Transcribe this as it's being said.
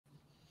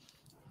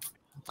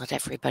Let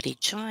everybody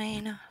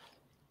join.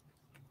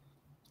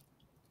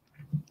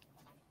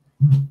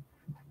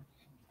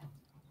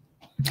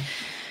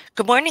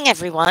 Good morning,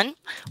 everyone.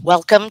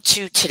 Welcome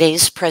to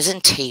today's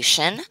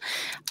presentation,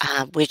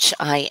 which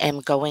I am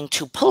going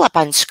to pull up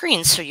on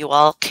screen so you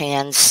all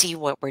can see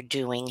what we're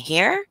doing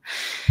here.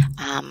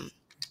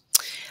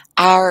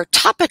 Our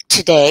topic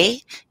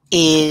today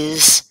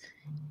is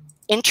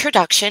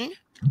Introduction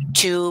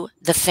to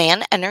the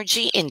Fan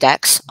Energy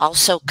Index,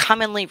 also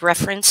commonly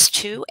referenced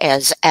to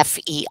as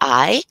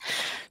FEI.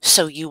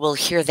 So you will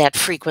hear that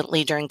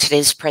frequently during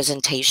today's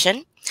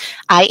presentation.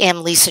 I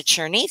am Lisa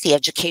Cherney, the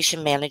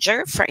Education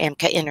Manager for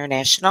AMCA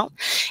International,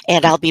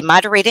 and I'll be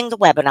moderating the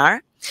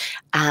webinar.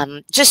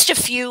 Just a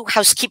few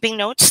housekeeping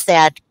notes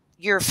that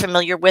you're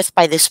familiar with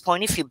by this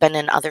point if you've been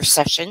in other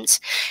sessions.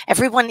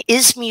 Everyone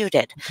is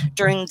muted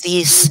during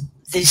this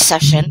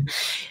session.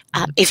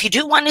 If you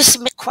do want to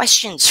submit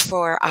questions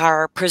for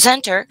our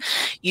presenter,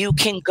 you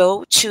can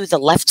go to the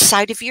left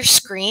side of your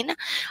screen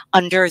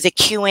under the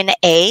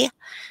Q&A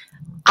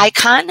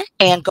icon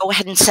and go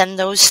ahead and send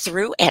those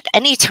through at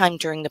any time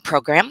during the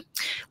program.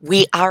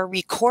 We are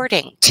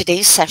recording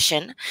today's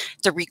session.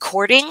 The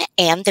recording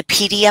and the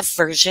PDF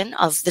version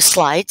of the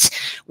slides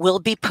will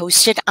be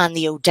posted on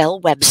the Odell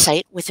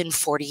website within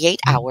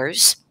 48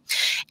 hours.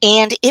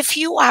 And if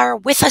you are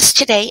with us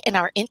today and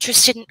are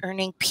interested in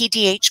earning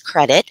PDH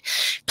credit,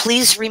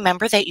 please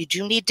remember that you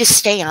do need to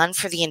stay on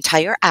for the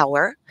entire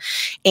hour,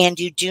 and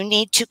you do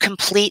need to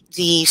complete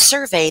the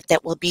survey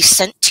that will be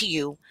sent to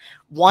you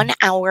 1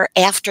 hour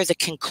after the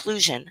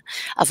conclusion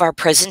of our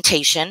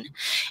presentation.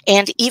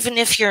 And even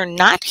if you're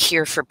not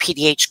here for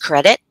PDH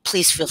credit,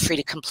 please feel free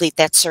to complete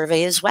that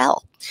survey as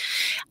well.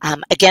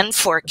 Again,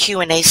 for a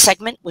Q&A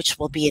segment, which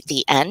will be at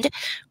the end,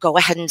 go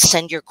ahead and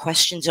send your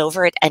questions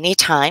over at any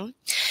time.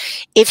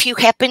 If you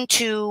happen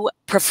to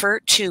prefer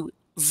to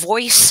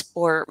voice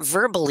or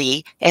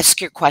verbally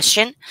ask your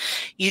question,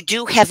 you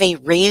do have a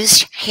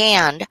raised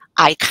hand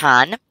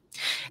icon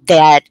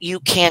that you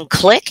can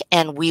click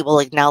and we will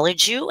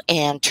acknowledge you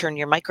and turn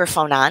your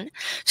microphone on.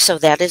 So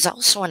that is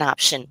also an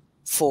option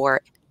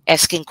for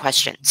asking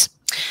questions.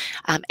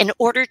 In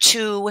order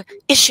to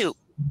issue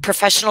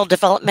Professional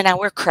Development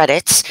Hour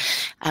credits,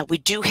 we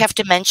do have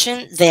to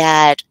mention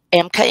that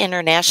AMCA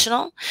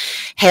International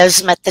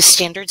has met the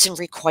standards and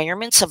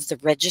requirements of the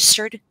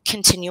Registered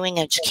Continuing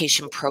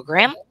Education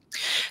Program.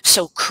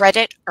 So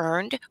credit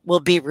earned will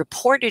be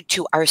reported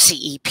to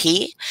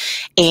RCEP,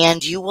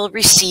 and you will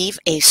receive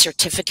a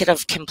certificate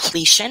of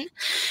completion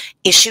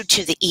issued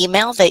to the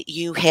email that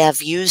you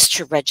have used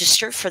to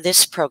register for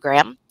this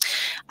program.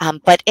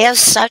 But as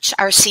such,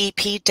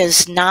 RCEP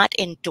does not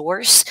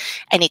endorse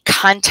any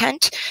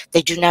content.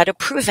 They do not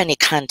approve any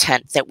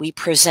content that we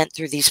present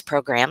through these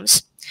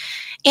programs.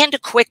 And a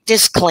quick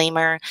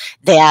disclaimer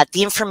that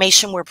the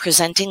information we're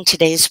presenting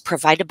today is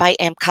provided by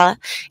AMCA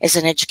as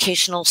an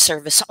educational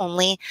service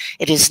only.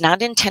 It is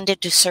not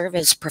intended to serve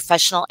as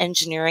professional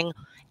engineering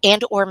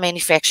and or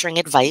manufacturing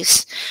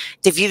advice.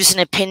 The views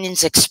and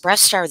opinions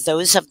expressed are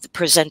those of the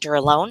presenter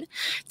alone.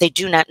 They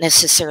do not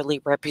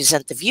necessarily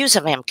represent the views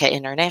of AMCA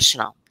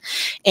International.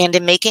 And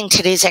in making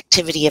today's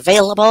activity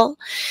available,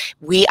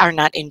 we are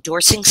not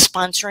endorsing,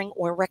 sponsoring,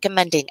 or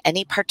recommending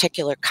any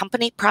particular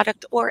company,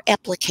 product, or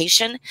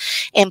application.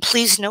 And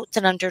please note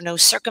that under no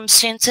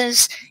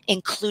circumstances,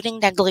 including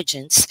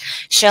negligence,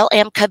 shall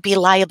AMCA be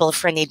liable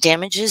for any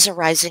damages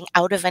arising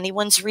out of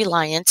anyone's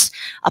reliance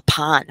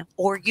upon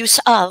or use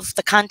of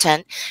the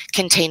content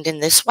contained in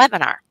this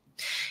webinar.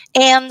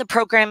 And the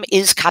program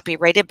is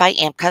copyrighted by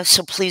AMCA,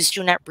 so please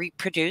do not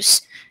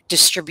reproduce,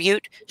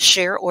 distribute,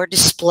 share, or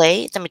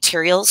display the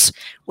materials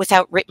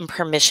without written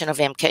permission of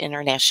AMCA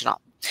International.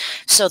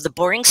 So the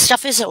boring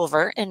stuff is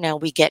over, and now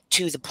we get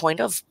to the point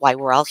of why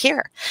we're all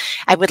here.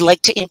 I would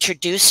like to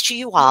introduce to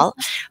you all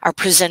our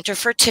presenter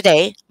for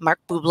today,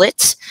 Mark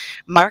Bublitz.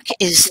 Mark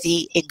is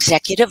the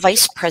Executive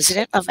Vice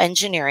President of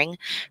Engineering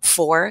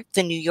for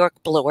the New York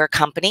Blower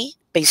Company,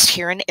 based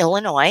here in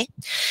Illinois.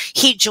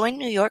 He joined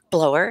New York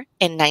Blower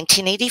in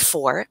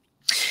 1984.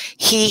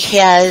 He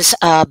has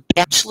a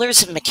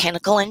bachelor's of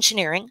mechanical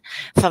engineering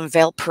from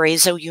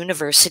Valparaiso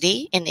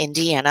University in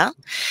Indiana.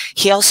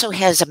 He also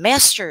has a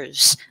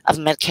master's of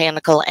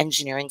mechanical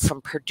engineering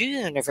from Purdue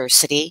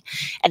University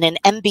and an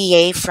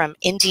MBA from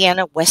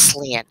Indiana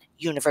Wesleyan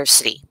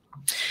University.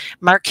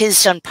 Mark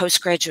has done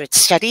postgraduate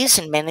studies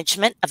in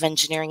management of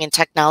engineering and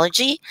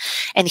technology,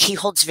 and he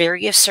holds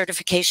various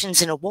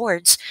certifications and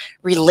awards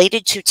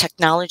related to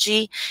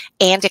technology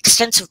and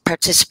extensive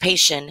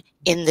participation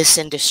in this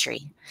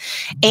industry.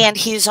 And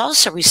he is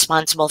also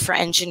responsible for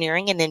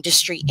engineering and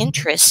industry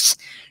interests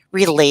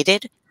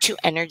related to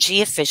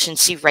energy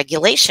efficiency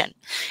regulation.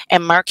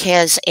 And Mark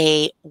has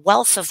a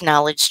wealth of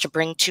knowledge to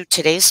bring to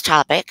today's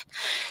topic.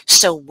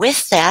 So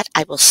with that,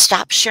 I will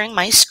stop sharing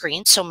my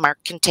screen so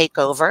Mark can take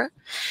over.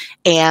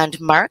 And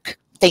Mark,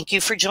 thank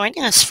you for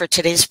joining us for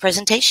today's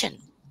presentation.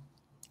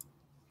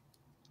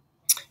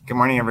 Good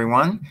morning,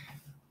 everyone.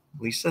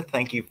 Lisa,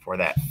 thank you for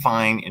that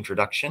fine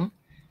introduction.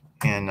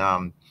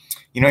 And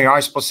You know, you're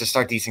always supposed to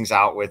start these things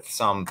out with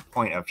some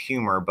point of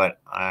humor, but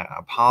I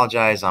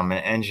apologize. I'm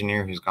an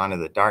engineer who's gone to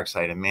the dark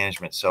side of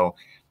management. So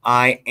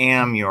I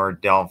am your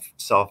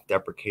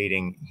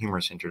self-deprecating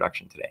humorous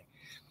introduction today.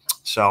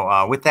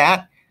 So with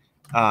that,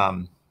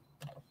 I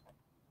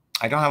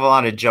don't have a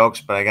lot of jokes,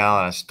 but I got a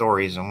lot of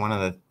stories. And one of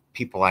the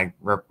people I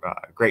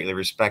greatly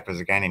respect was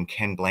a guy named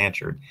Ken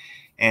Blanchard.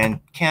 And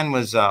Ken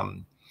was,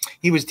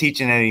 he was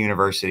teaching at a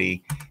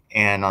university.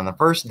 And on the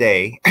first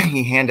day,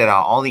 he handed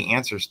out all the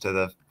answers to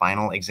the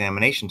final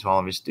examination to all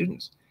of his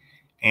students.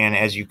 And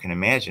as you can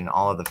imagine,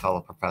 all of the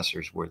fellow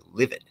professors were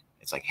livid.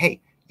 It's like,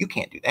 hey, you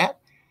can't do that.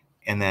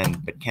 And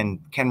then, but Ken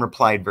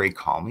replied very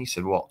calmly. He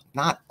said, well,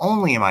 not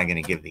only am I going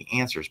to give the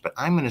answers, but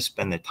I'm going to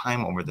spend the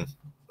time over the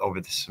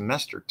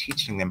semester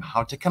teaching them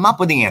how to come up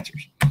with the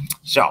answers.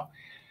 So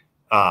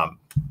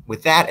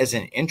with that as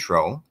an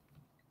intro,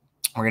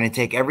 we're going to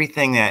take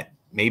everything that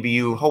maybe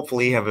you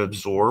hopefully have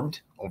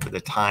absorbed over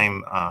the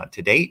time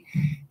to date,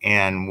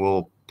 and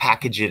we'll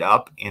package it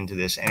up into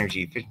this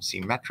energy efficiency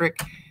metric.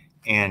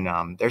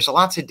 And there's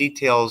lots of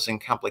details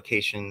and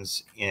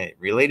complications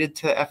related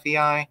to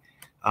FEI,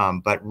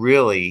 but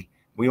really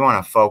we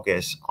want to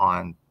focus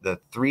on the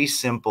three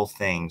simple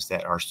things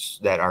that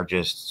are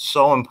just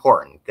so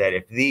important that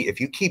if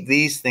you keep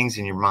these things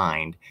in your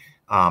mind,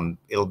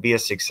 it'll be a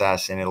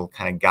success, and it'll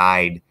kind of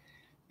guide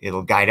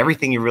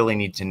everything you really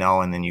need to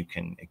know, and then you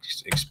can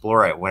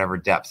explore at whatever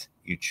depth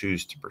you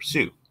choose to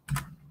pursue.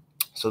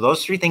 So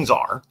those three things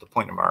are the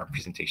point of our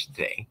presentation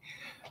today.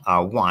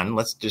 One,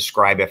 let's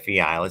describe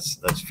FEI.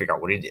 Let's figure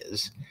out what it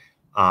is,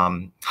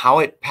 how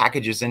it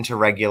packages into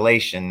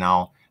regulation.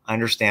 Now, I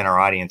understand our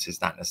audience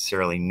is not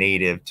necessarily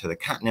native to the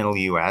continental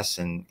U.S.,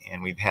 and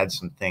we've had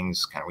some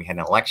things, we had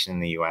an election in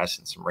the U.S.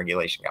 and some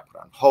regulation got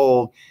put on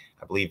hold.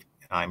 I believe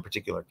in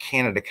particular,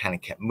 Canada kind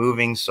of kept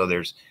moving. So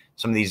there's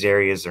some of these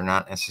areas, they're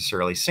not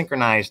necessarily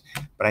synchronized,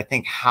 but I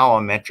think how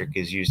a metric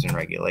is used in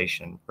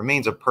regulation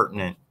remains a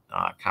pertinent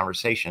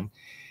conversation.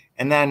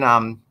 And then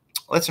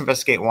let's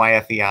investigate why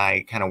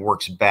FEI kind of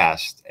works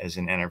best as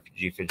an energy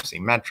efficiency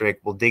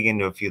metric. We'll dig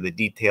into a few of the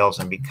details,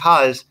 and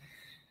because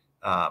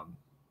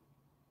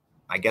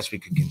I guess we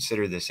could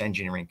consider this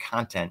engineering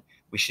content,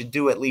 we should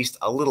do at least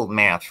a little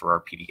math for our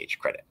PDH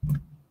credit.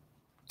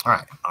 All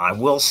right, I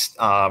will,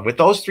 with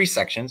those three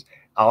sections,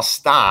 I'll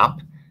stop,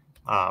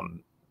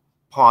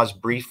 pause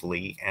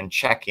briefly, and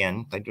check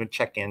in. I do a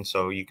check in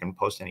so you can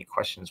post any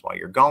questions while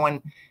you're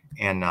going,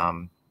 and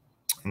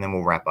then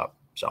we'll wrap up.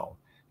 So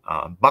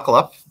buckle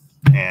up,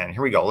 and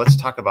here we go. Let's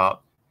talk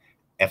about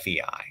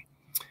FEI.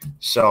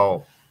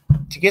 So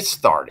to get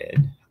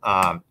started,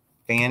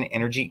 fan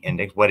energy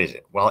index, what is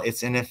it? Well,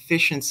 it's an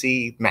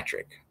efficiency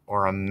metric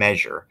or a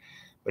measure,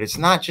 but it's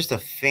not just a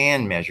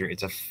fan measure,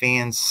 it's a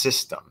fan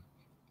system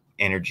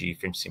energy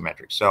efficiency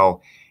metric.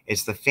 So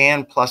it's the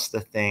fan plus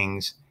the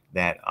things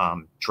that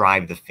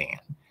drive the fan.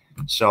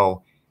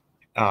 So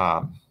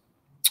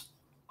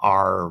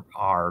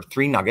our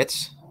three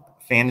nuggets: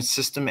 fan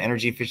system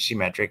energy efficiency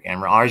metric,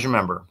 and always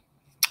remember,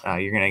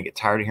 you're going to get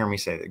tired of hearing me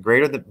say that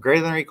greater than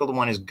or equal to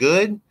 1 is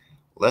good,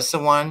 less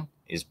than 1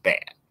 is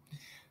bad.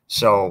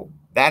 So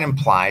that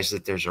implies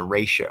that there's a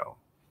ratio,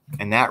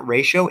 and that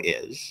ratio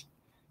is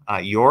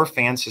your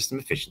fan system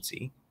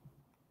efficiency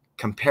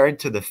compared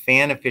to the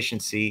fan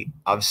efficiency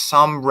of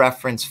some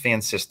reference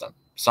fan system.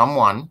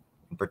 Someone,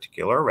 in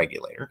particular a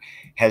regulator,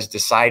 has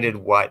decided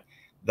what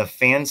the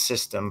fan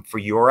system for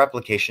your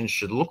application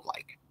should look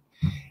like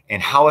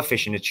and how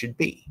efficient it should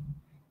be.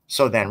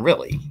 So then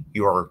really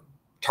your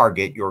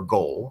target, your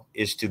goal,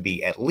 is to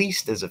be at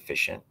least as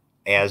efficient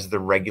as the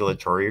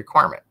regulatory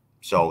requirement.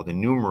 So the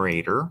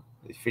numerator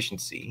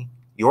efficiency,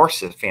 your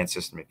fan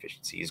system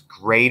efficiency, is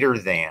greater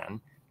than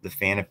the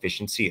fan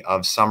efficiency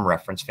of some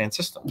reference fan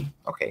system.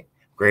 Okay,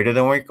 greater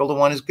than or equal to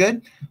 1 is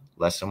good,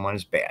 less than 1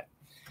 is bad.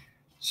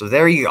 So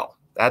there you go.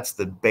 That's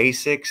the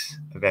basics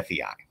of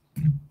FEI.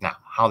 Now,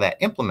 how that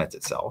implements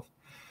itself,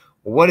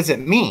 well, what does it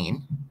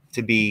mean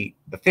to be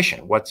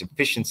efficient? What's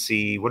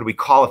efficiency? What do we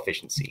call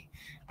efficiency?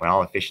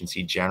 Well,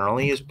 efficiency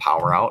generally is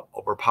power out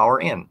over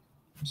power in.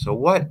 So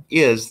what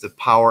is the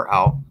power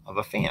out of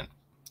a fan?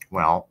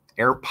 Well,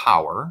 air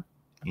power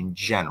in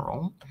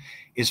general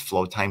is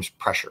flow times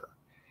pressure.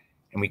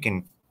 And we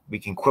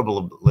can quibble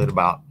a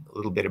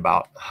little bit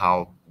about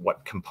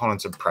what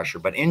components of pressure,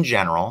 but in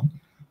general,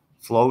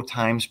 flow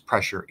times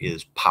pressure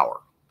is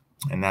power.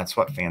 And that's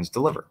what fans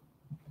deliver.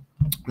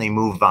 They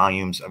move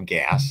volumes of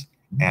gas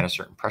at a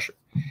certain pressure.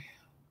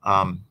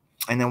 And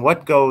then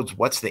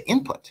what's the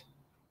input?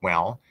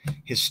 Well,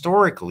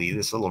 historically,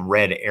 this little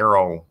red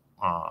arrow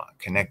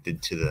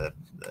connected to the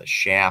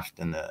shaft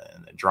and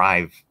the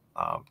drive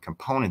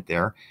component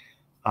there,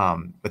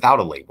 without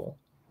a label,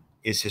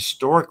 is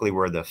historically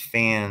where the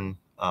fan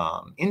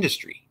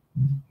industry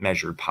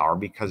measured power,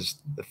 because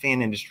the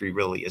fan industry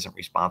really isn't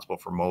responsible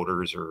for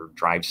motors or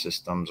drive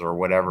systems or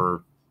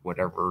whatever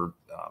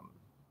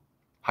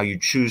how you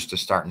choose to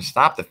start and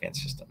stop the fan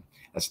system.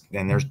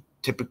 And there's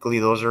typically,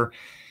 those are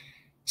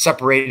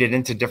separated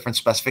into different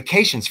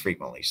specifications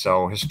frequently.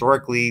 So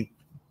historically,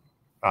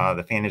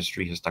 the fan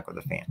industry has stuck with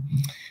the fan.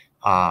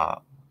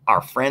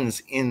 our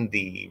friends in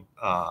the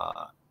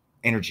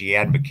energy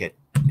advocate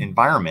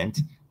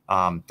environment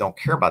don't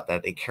care about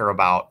that. They care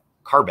about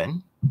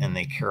carbon, and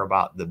they care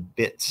about the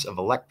bits of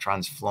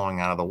electrons flowing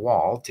out of the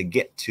wall to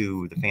get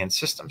to the fan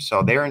system. So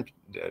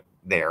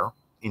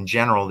in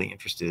general, the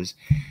interest is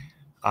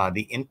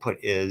the input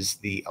is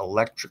the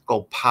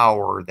electrical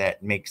power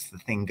that makes the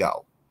thing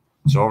go.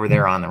 So over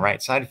there on the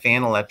right side,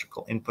 fan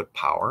electrical input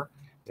power,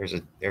 there's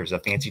a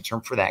fancy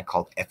term for that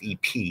called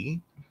FEP.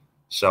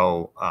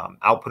 So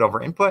output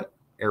over input,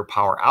 air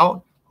power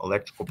out,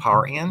 electrical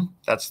power in,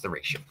 that's the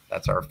ratio.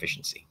 That's our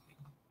efficiency.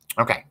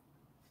 Okay.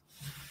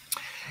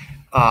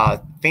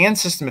 Fan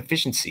system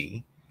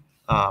efficiency,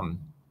 it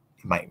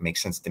might make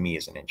sense to me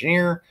as an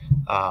engineer,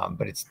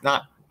 but it's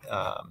not,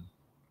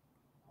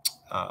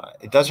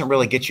 it doesn't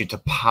really get you to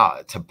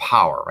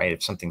power, right,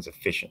 if something's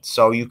efficient.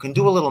 So you can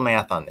do a little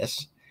math on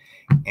this,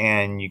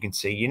 and you can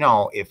say, you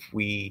know, if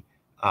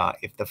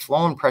the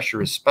flow and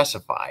pressure is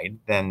specified,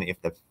 then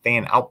if the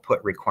fan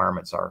output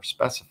requirements are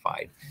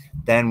specified,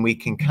 then we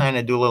can kind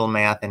of do a little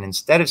math. And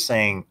instead of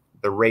saying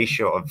the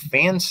ratio of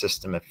fan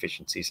system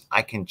efficiencies,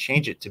 I can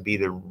change it to be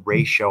the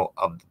ratio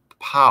of the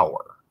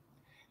power.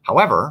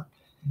 However,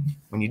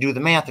 when you do the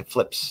math, it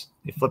flips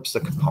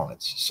the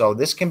components. So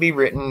this can be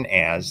written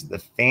as the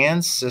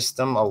fan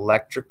system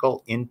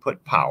electrical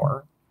input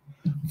power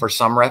for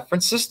some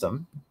reference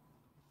system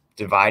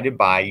divided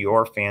by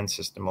your fan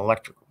system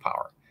electrical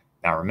power.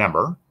 Now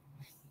remember,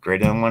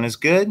 greater than 1 is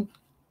good,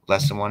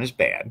 less than 1 is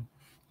bad.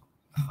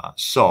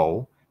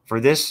 So for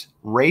this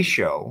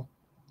ratio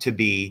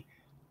to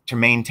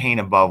maintain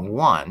above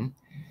 1,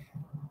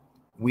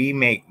 we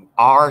make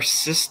our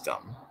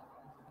system,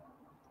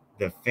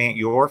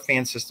 your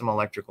fan system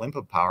electrical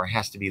input power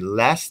has to be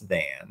less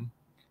than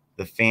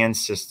the fan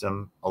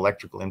system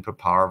electrical input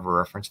power of a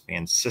reference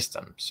fan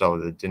system. So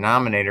the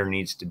denominator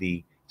needs to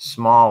be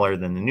smaller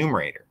than the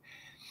numerator.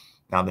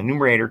 Now, the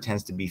numerator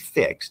tends to be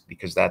fixed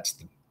because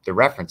that's the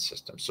reference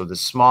system. So the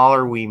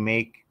smaller we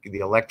make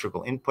the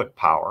electrical input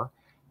power,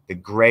 the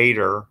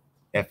greater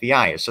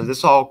FEI is. So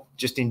this all,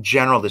 just in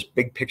general, this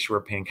big picture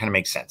we're painting kind of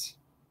makes sense.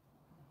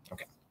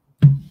 Okay.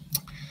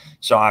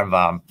 So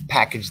I've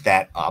packaged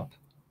that up.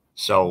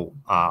 So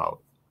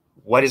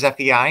what is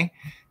FEI?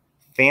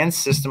 Fan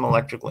system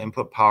electrical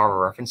input power of a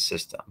reference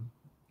system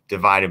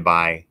divided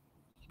by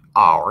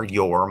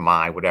your,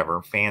 my,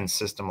 whatever, fan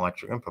system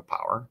electric input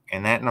power,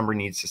 and that number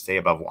needs to stay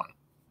above 1.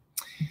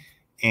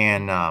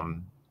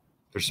 And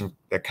there's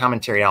the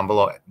commentary down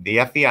below. The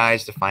FEI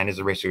is defined as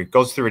a ratio. It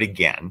goes through it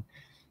again.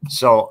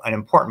 So an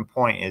important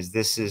point is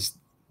this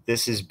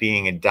is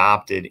being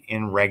adopted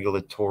in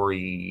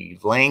regulatory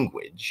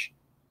language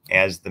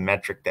as the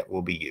metric that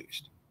will be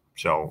used.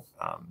 So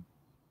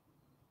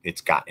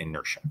it's got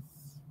inertia.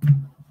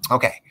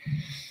 Okay.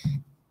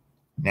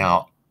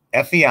 Now,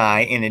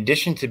 FEI, in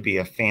addition to be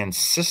a fan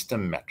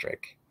system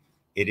metric,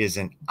 it is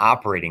an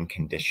operating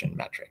condition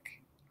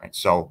metric, right?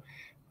 So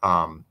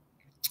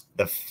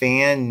the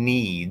fan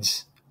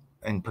needs,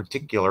 in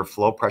particular,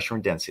 flow, pressure,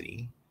 and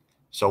density.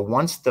 So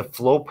once the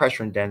flow,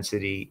 pressure, and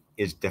density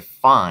is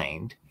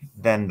defined,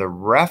 then the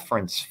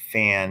reference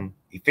fan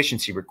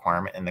efficiency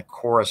requirement and the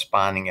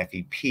corresponding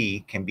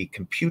FEP can be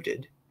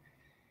computed.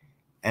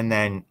 And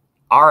then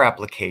our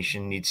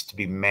application needs to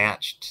be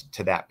matched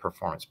to that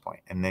performance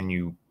point. And then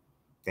you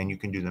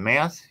can do the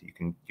math. You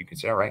can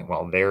say, all right,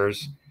 well,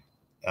 there's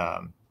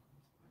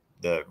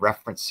the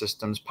reference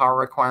system's power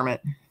requirement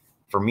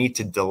for me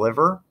to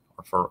deliver,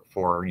 or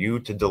for you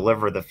to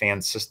deliver the fan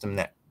system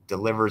that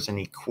delivers an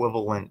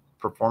equivalent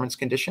performance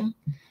condition.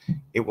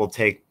 It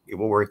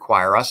will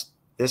require us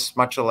this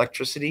much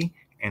electricity,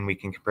 and we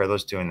can compare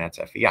those two, and that's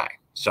FEI.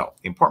 So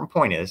the important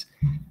point is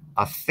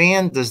a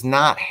fan does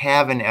not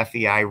have an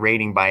FEI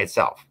rating by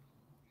itself.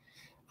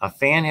 A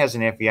fan has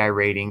an FEI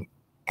rating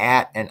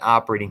at an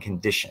operating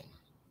condition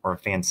or a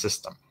fan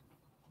system.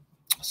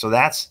 So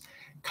that's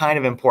kind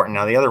of important.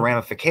 Now, the other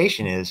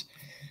ramification is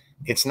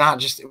it's not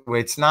just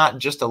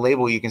a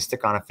label you can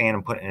stick on a fan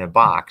and put it in a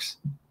box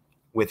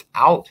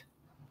without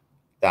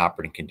the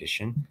operating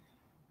condition.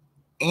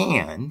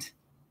 And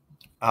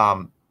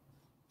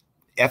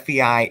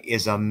FEI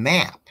is a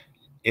map.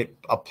 It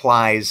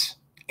applies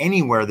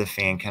anywhere the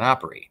fan can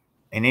operate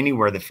and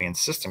anywhere the fan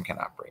system can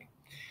operate.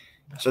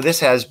 So this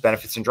has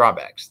benefits and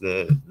drawbacks.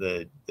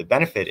 The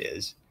benefit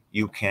is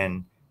you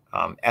can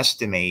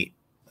estimate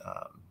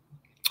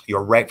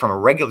from a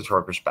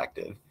regulatory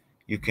perspective.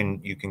 You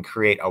can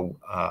create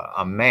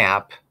a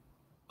map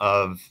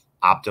of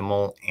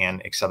optimal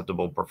and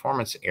acceptable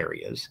performance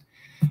areas.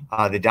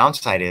 The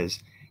downside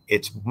is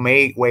it's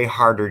way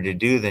harder to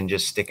do than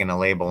just sticking a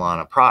label on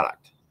a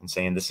product and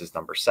saying this is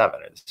number 7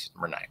 or this is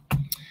number 9.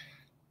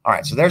 All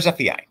right, so there's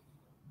FEI.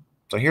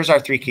 So here's our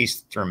 3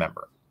 keys to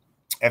remember.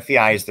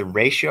 FEI is the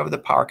ratio of the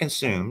power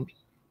consumed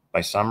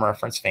by some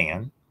reference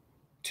fan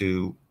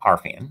to our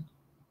fan.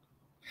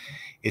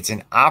 It's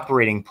an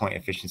operating point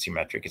efficiency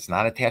metric. It's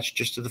not attached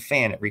just to the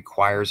fan. It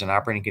requires an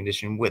operating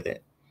condition with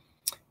it.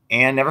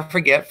 And never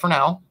forget, for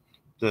now,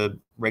 the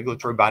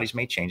regulatory bodies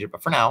may change it,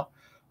 but for now,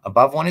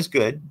 above 1 is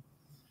good,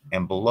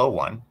 and below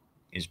 1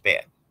 is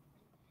bad.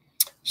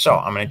 So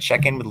I'm going to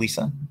check in with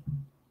Lisa.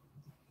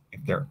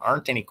 If there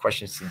aren't any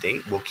questions to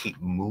date, we'll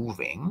keep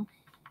moving.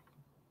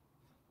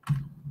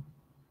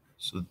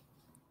 So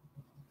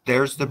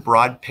there's the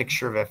broad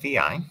picture of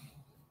FEI.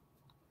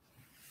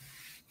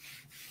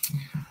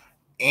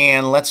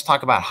 And let's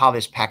talk about how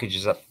this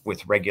packages up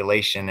with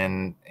regulation.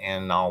 And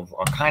I'll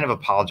kind of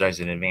apologize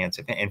in advance.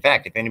 In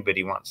fact, if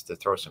anybody wants to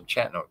throw some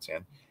chat notes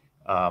in,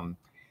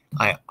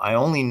 I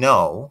only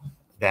know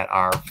that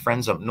our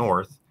friends up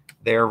north,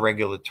 their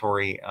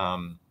regulatory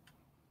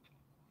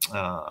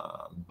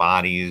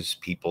bodies,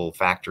 people,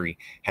 factory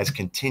has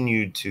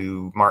continued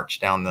to march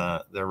down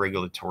the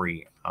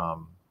regulatory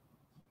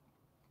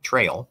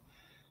trail.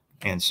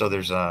 And so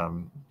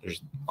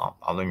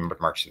I'll remember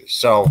to march through this.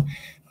 So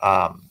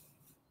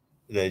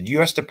the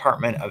U.S.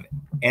 Department of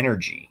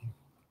Energy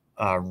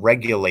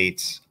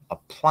regulates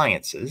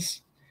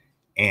appliances,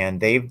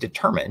 and they've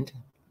determined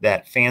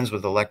that fans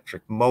with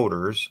electric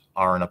motors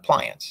are an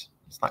appliance.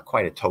 It's not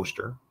quite a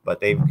toaster,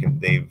 but they've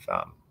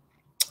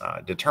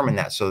determined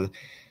that.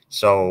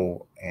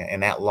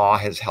 And that law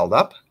has held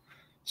up.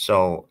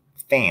 So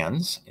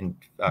fans, in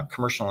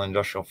commercial and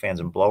industrial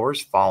fans and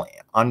blowers, fall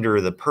under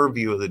the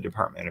purview of the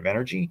Department of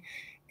Energy.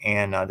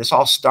 And this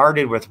all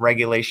started with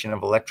regulation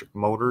of electric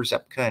motors,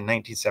 EPCA, in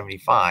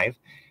 1975.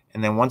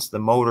 And then once the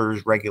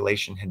motors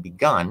regulation had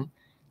begun,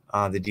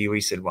 the DOE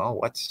said, well,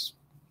 what's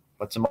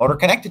a motor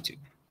connected to?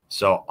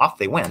 So off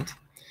they went.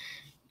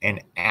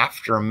 And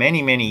after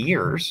many, many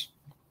years,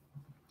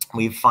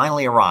 we've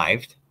finally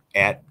arrived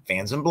at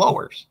fans and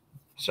blowers.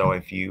 So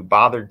if you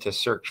bothered to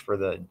search for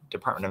the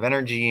Department of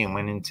Energy and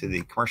went into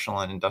the commercial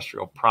and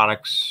industrial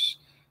products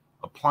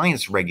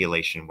appliance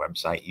regulation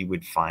website, you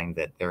would find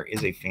that there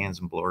is a fans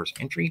and blowers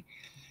entry,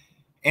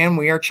 and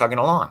we are chugging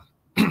along.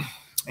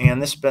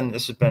 And this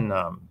has been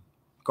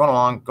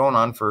going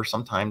on for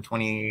some time,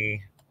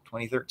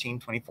 2013,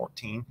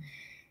 2014.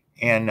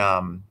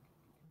 And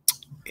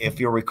if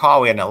you'll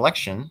recall, we had an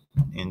election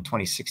in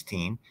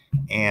 2016,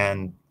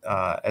 and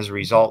as a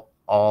result,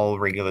 all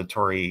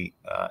regulatory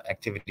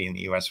activity in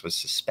the U.S. was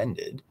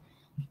suspended,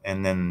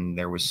 and then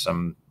there was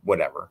some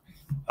whatever.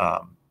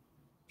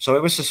 So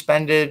it was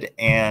suspended,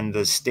 and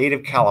the state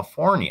of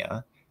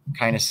California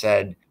kind of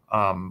said,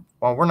 well,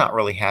 we're not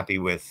really happy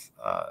with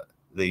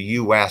the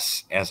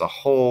U.S. as a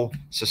whole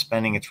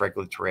suspending its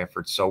regulatory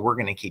efforts, so we're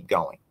going to keep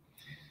going.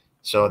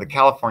 So the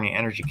California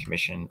Energy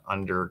Commission,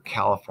 under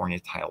California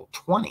Title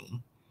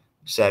 20,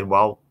 said,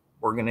 well,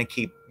 we're going to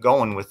keep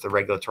going with the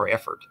regulatory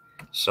effort.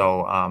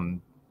 So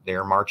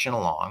they're marching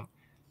along.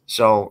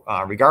 So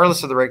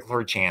regardless of the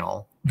regulatory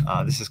channel,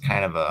 this is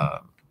kind of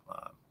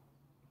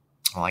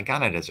well, I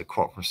got it as a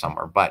quote from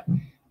somewhere, but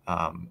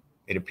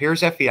it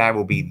appears FEI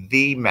will be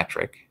the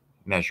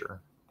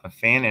measure of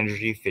fan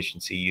energy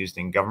efficiency used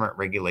in government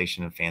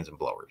regulation of fans and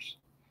blowers.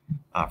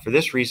 For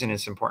this reason,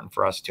 it's important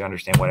for us to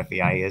understand what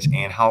FEI is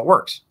and how it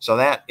works. So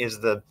that is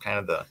the kind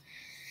of the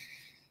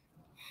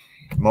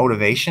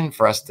motivation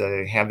for us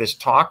to have this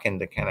talk and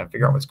to kind of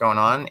figure out what's going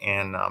on.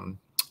 And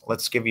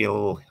let's give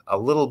you a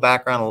little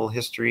background, a little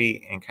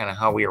history, and kind of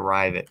how we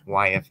arrive at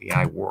why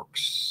FEI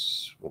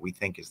works, what we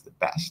think is the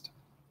best.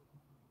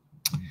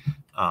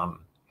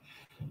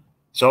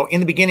 So in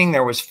the beginning,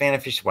 there was fan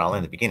efficiency. Well,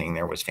 in the beginning,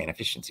 there was fan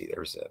efficiency. There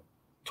was a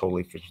total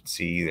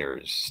efficiency,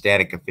 there's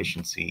static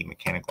efficiency,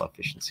 mechanical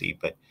efficiency.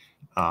 But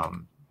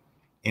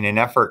in an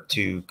effort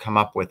to come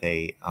up with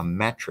a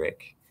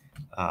metric,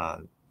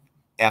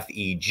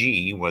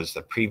 FEG was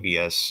the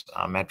previous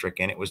metric,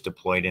 and it was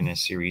deployed in a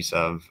series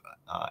of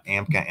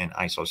AMCA and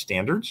ISO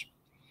standards.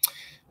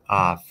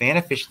 Fan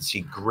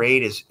efficiency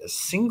grade is a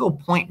single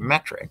point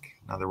metric.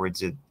 In other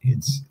words,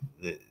 it's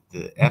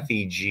the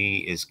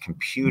FEG is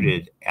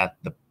computed at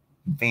the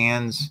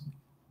fan's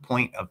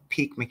point of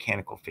peak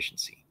mechanical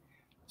efficiency.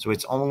 So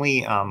it's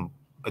only 1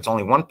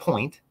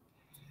 point.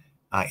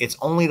 It's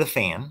only the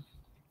fan.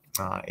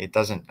 It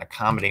doesn't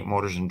accommodate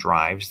motors and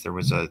drives. There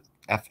was a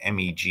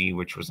FMEG,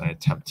 which was an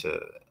attempt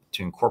to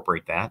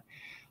incorporate that.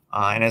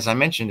 And as I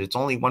mentioned, it's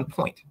only 1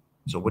 point.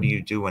 So what do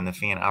you do when the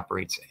fan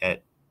operates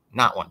at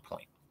not 1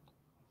 point?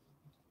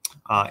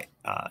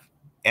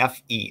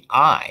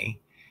 FEI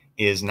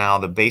is now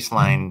the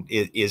baseline,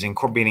 is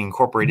being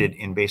incorporated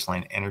in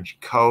baseline energy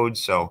code.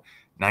 So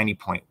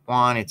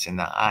 90.1, it's in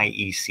the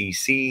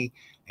IECC,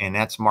 and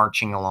that's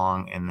marching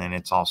along. And then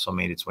it's also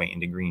made its way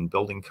into green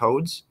building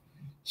codes.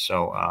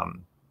 So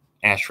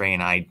ASHRAE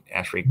and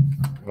ASHRAE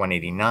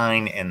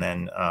 189, and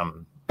then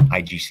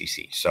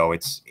IGCC. So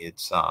it's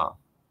I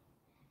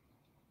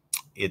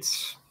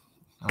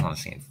don't want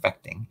to say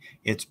infecting.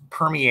 It's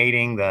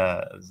permeating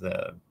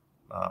the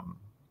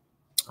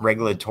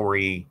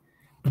regulatory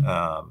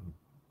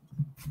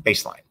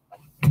baseline.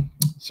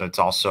 So it's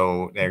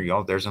also, there you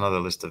go. There's another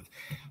list of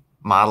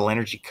model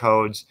energy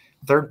codes,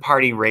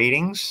 third-party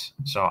ratings.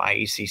 So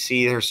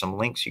IECC, there's some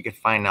links you can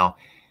find. Now,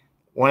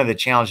 one of the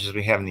challenges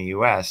we have in the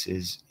U.S.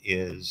 is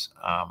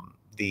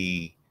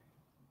the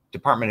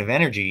Department of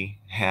Energy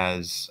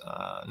has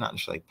not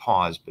necessarily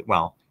paused, but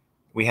well,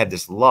 we had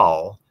this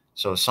lull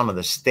So some of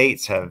the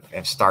states have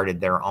started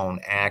their own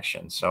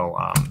action. So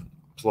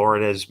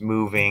Florida's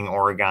moving,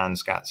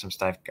 Oregon's got some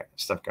stuff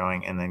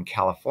going, and then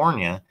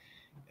California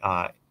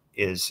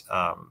is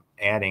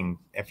adding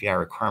FEI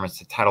requirements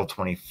to Title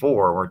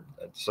 24.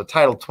 So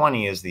Title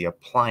 20 is the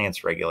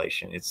appliance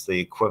regulation. It's the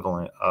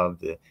equivalent of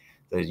the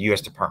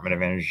U.S. Department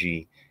of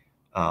Energy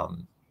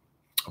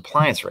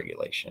appliance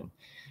regulation.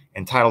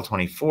 And Title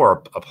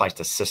 24 applies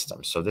to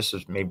systems. So this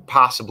is maybe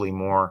possibly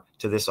more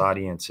to this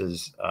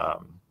audience's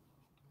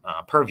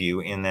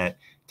purview, in that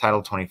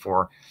Title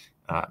 24,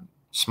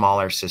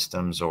 smaller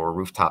systems or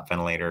rooftop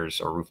ventilators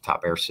or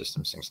rooftop air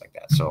systems, things like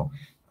that. So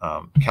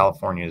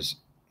California's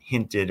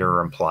hinted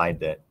or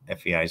implied that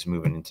FEI is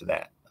moving into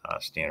that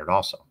standard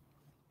also.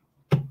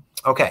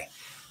 Okay.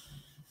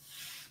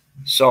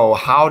 So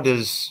how do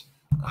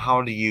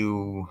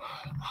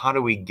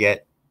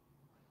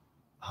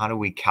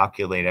we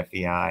calculate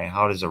FEI?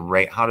 How does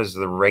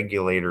the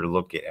regulator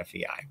look at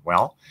FEI?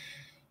 Well,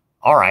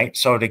 all right.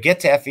 So to get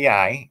to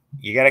FEI,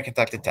 you got to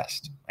conduct a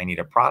test. I need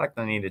a product.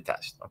 I need a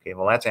test. Okay.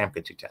 Well, that's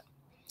AMCA 210.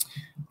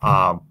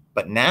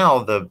 But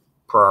now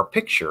per our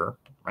picture,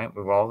 right?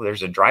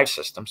 There's a drive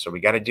system, so we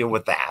got to deal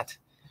with that.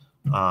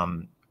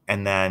 And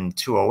then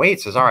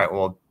 208 says, all right,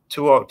 well,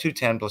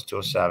 210 plus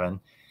 207.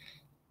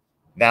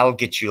 That'll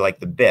get you like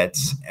the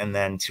bits. And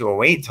then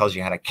 208 tells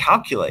you how to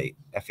calculate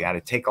FEI,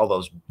 to take all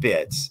those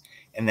bits.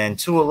 And then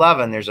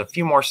 211, there's a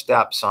few more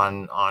steps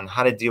on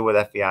how to deal with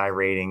FEI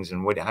ratings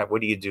and what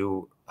do you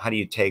do? How do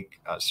you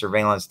take a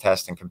surveillance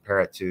test and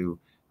compare it to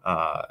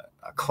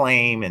a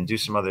claim and do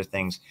some other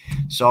things?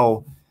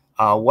 So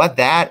what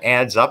that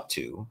adds up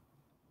to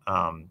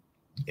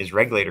is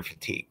regulator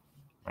fatigue,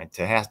 right?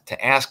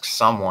 To ask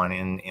someone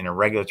in a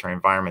regulatory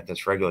environment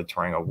that's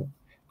regulating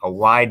a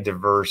wide,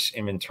 diverse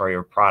inventory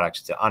of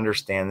products to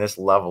understand this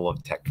level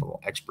of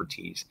technical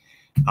expertise,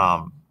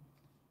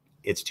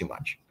 it's too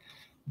much.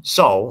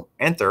 So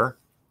enter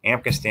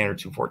AMCA Standard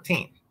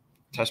 214,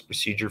 test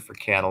procedure for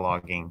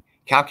calculating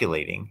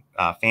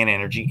fan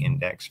energy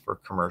index for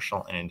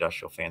commercial and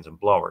industrial fans and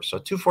blowers. So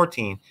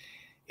 214,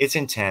 its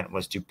intent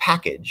was to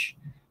package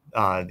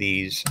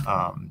these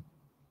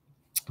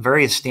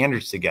various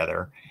standards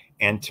together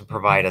and to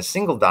provide a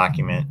single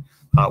document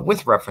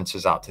with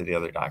references out to the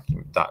other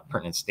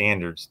pertinent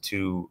standards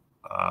to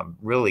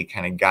really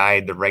kind of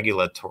guide the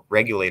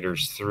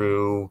regulators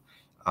through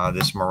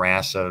this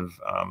morass of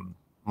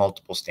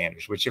multiple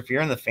standards, which if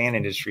you're in the fan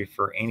industry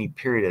for any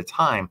period of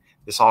time,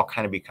 this all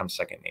kind of becomes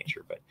second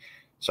nature. But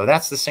so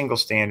that's the single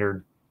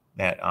standard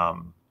that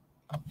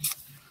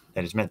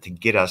that is meant to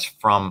get us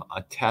from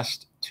a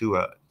test to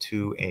a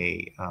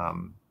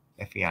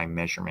FEI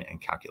measurement and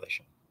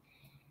calculation.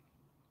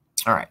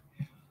 All right,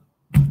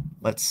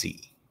 let's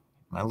see.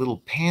 My little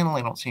panel,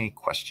 I don't see any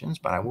questions,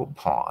 but I will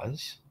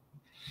pause.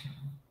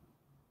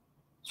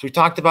 So we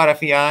talked about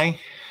FEI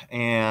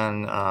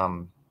and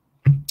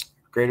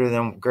greater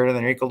than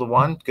or equal to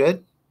 1,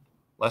 good.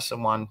 Less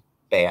than 1,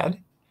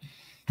 bad.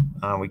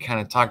 We kind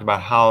of talked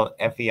about how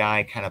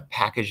FEI kind of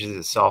packages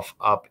itself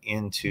up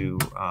into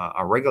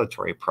a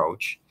regulatory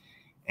approach.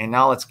 And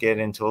now let's get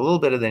into a little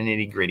bit of the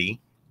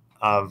nitty-gritty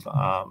of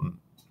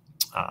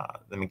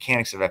the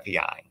mechanics of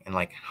FEI and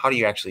like how do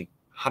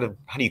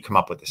you come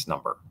up with this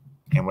number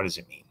and what does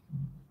it mean?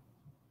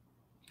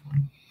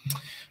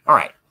 All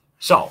right,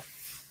 so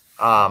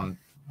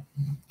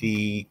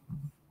the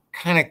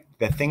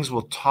things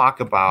we'll talk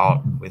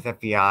about with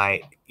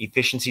FEI,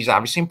 efficiency is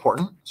obviously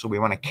important. So we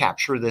want to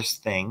capture this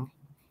thing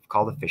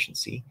called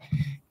efficiency.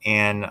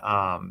 And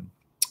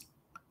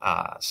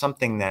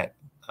something that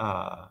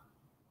a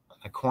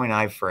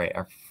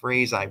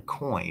phrase I've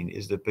coined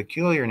is the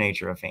peculiar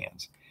nature of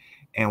fans.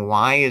 And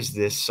why is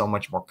this so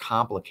much more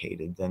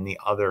complicated than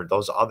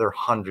those other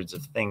hundreds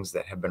of things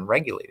that have been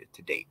regulated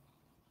to date?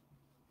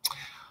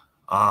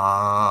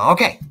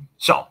 Okay,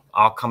 so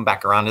I'll come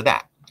back around to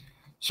that.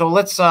 So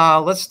let's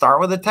start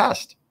with a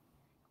test.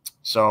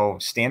 So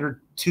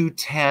standard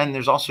 210,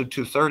 there's also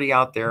 230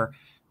 out there,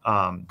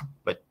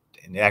 but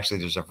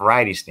actually there's a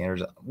variety of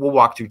standards. We'll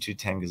walk through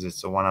 210 because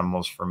it's the one I'm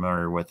most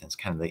familiar with. And it's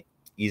kind of the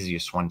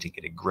easiest one to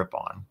get a grip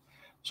on.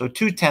 So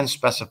 210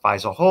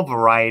 specifies a whole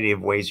variety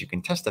of ways you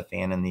can test a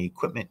fan and the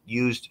equipment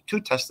used to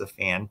test the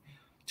fan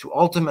to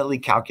ultimately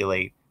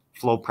calculate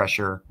flow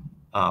pressure,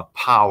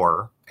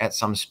 power at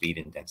some speed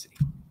and density.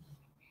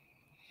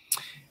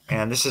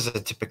 And this is a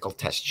typical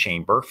test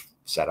chamber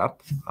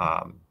setup.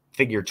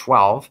 Figure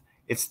 12,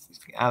 it's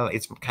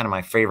kind of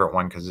my favorite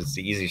one because it's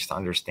the easiest to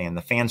understand.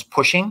 The fan's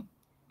pushing.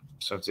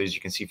 So as you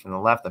can see from the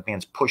left, the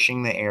fan's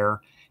pushing the air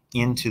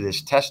into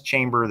this test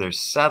chamber. There's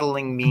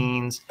settling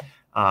means.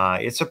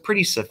 It's a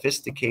pretty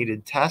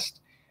sophisticated test.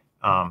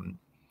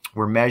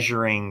 We're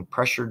measuring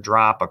pressure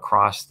drop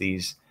across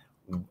these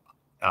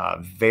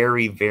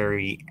very,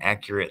 very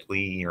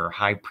accurately or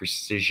high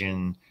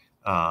precision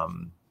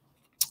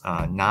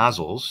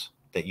nozzles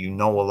that you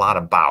know a lot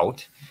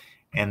about.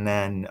 And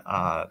then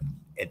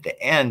at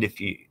the end,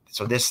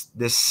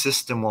 this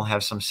system will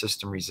have some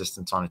system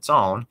resistance on its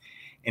own.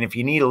 And if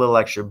you need a little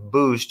extra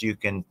boost, you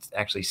can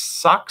actually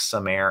suck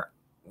some air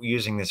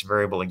using this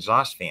variable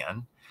exhaust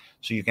fan.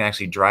 So you can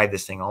actually drive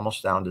this thing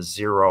almost down to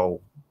 0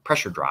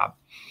 pressure drop.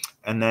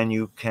 And then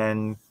you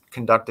can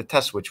conduct a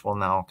test, which we'll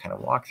now kind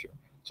of walk through.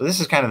 So this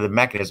is kind of the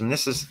mechanism.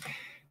 This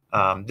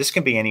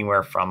can be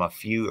anywhere from a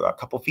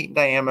couple feet in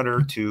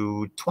diameter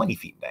to 20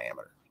 feet in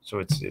diameter. So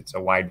it's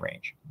a wide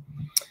range.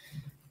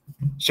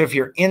 So if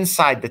you're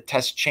inside the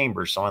test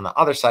chamber, so on the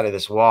other side of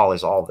this wall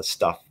is all the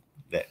stuff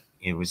that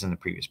was in the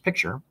previous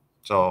picture.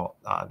 So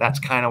that's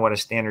kind of what a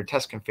standard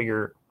test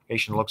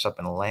configuration looks up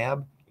in a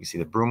lab. You see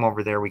the broom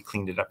over there. We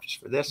cleaned it up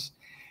just for this.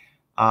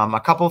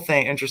 A couple of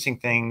interesting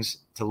things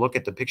to look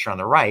at the picture on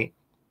the right,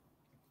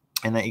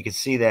 and that you can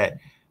see that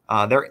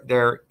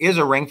there is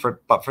a ring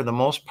but for the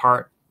most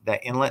part,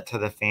 the inlet to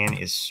the fan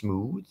is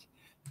smooth.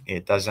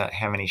 It doesn't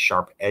have any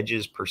sharp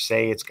edges per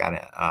se. It's got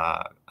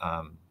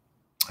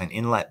an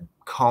inlet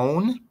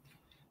cone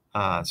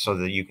so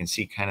that you can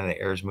see kind of the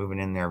air is moving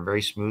in there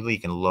very smoothly. You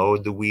can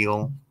load the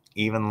wheel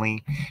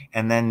evenly.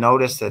 And then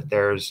notice that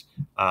there's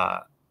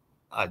a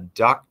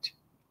duct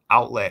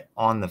outlet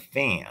on the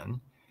fan,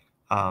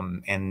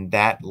 and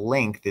that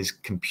length is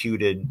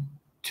computed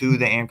to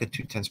the AMCA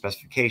 210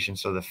 specification.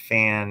 So the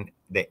fan,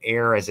 the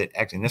air as it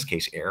exits, in this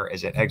case air,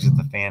 as it exits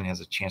the fan has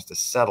a chance to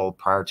settle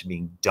prior to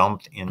being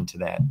dumped into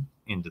the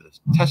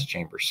test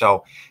chamber.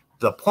 So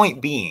the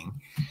point being,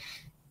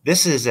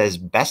 this is as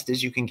best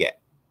as you can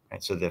get.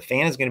 Right? So the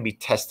fan is going to be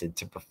tested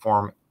to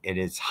perform at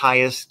its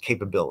highest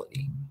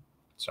capability.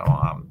 So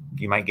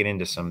you might get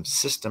into some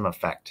system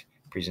effect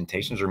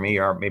presentations, or maybe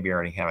you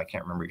already have, I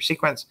can't remember your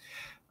sequence.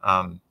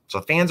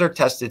 So fans are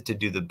tested to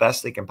do the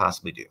best they can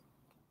possibly do.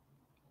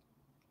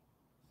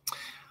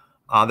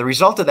 The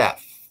result of that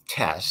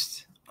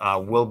test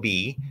will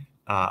be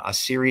a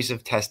series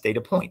of test data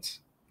points.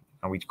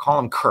 We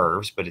call them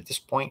curves, but at this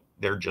point,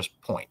 they're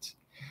just points.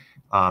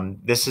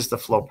 This is the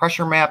flow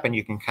pressure map, and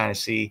you can kind of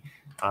see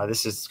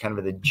this is kind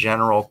of the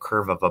general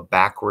curve of a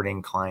backward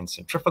inclined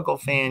centrifugal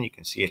fan. You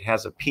can see it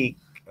has a peak,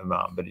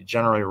 but it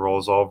generally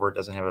rolls over. It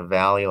doesn't have a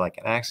valley like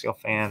an axial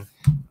fan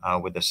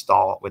with a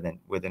stall, with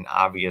an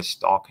obvious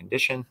stall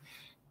condition.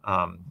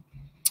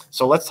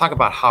 So let's talk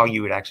about how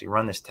you would actually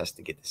run this test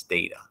to get this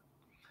data.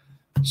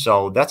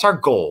 So that's our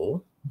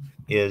goal,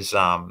 is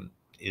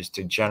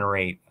to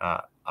generate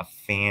a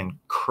fan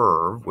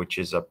curve, which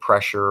is a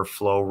pressure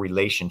flow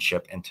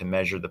relationship, and to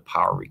measure the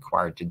power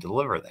required to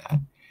deliver that.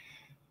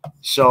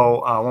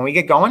 So when we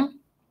get going,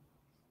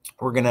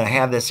 we're going to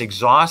have this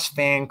exhaust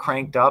fan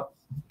cranked up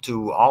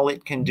to all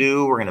it can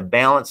do. We're going to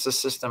balance the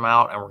system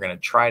out, and we're going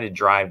to try to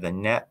drive the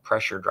net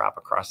pressure drop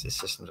across this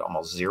system to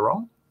almost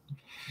 0.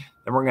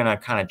 Then we're going to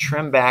kind of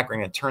trim back. We're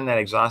going to turn that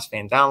exhaust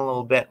fan down a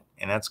little bit,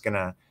 and that's going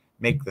to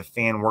make the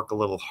fan work a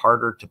little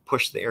harder to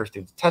push the air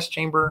through the test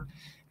chamber.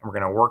 And we're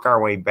going to work our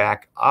way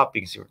back up.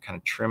 You can see we're kind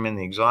of trimming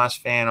the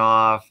exhaust fan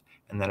off,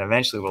 and then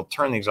eventually we'll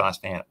turn the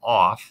exhaust fan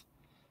off.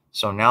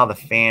 So now the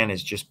fan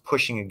is just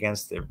pushing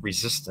against the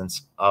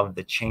resistance of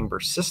the chamber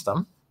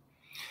system.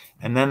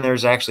 And then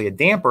there's actually a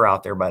damper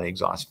out there by the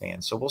exhaust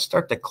fan. So we'll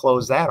start to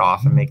close that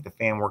off and make the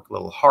fan work a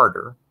little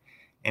harder.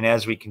 And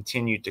as we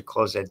continue to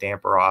close that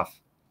damper off,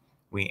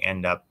 we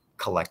end up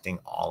collecting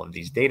all of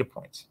these data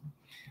points.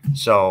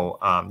 So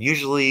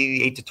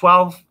usually 8 to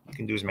 12, you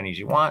can do as many as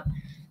you want.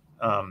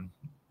 All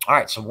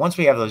right, so once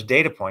we have those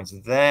data points,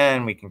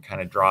 then we can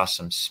kind of draw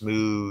some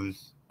smooth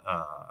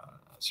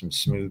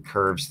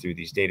curves through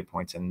these data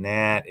points. And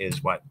that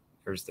is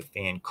here's the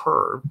fan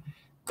curve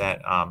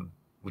that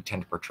we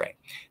tend to portray.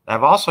 Now,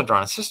 I've also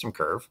drawn a system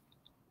curve.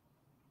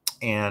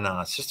 And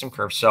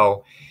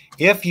so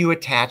if you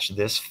attach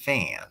this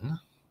fan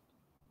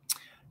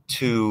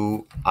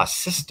to a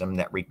system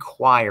that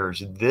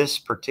requires this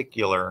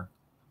particular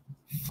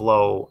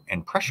flow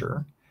and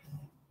pressure,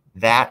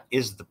 that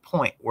is the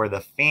point where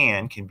the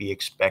fan can be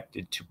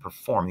expected to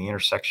perform. The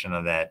intersection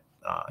of that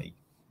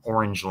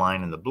orange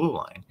line and the blue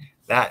line,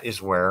 that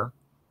is where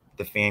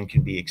the fan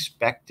can be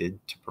expected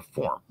to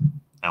perform.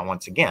 Now,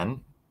 once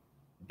again,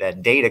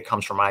 that data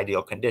comes from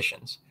ideal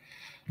conditions.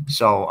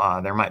 So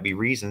there might be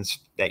reasons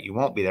that you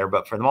won't be there,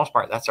 but for the most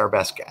part, that's our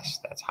best guess.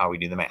 That's how we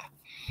do the math.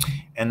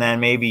 And then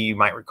maybe you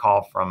might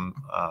recall from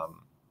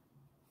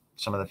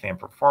some of the fan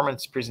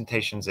performance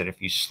presentations that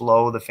if you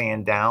slow the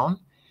fan down,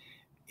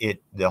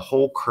 the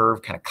whole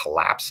curve kind of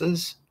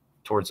collapses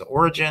towards the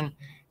origin,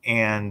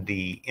 and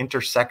the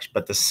intersection,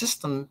 but the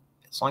system,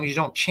 as long as you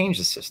don't change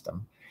the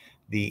system,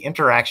 the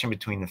interaction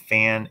between the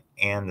fan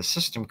and the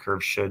system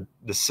curve should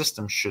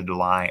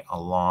lie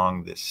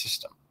along this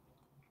system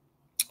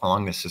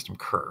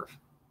curve.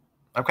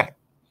 Okay.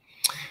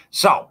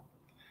 So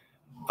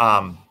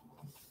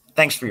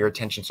thanks for your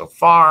attention so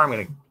far. I'm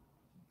going to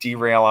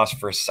derail us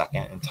for a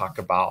second and talk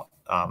about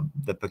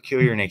the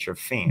peculiar nature of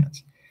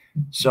fans.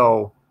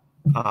 So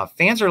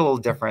fans are a little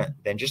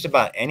different than just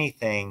about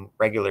anything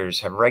regulators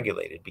have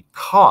regulated,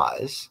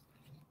 because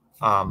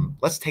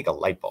let's take a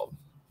light bulb.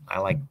 I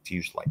like to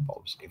use light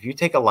bulbs. If you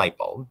take a light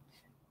bulb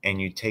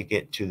and you take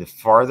it to the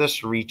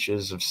farthest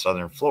reaches of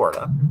southern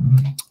Florida,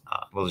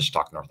 we'll just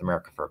talk North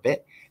America for a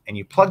bit, and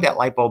you plug that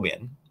light bulb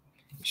in,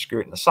 you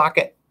screw it in the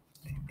socket,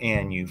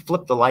 and you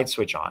flip the light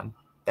switch on,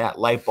 that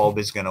light bulb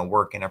is going to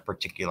work in a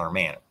particular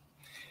manner.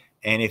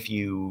 And if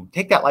you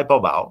take that light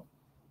bulb out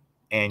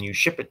and you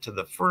ship it to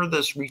the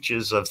furthest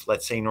reaches of,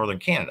 let's say, northern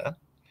Canada,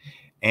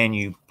 and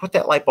you put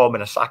that light bulb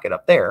in a socket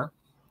up there,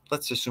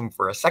 let's assume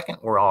for a second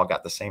we're all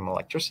got the same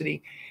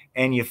electricity,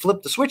 and you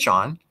flip the switch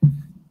on,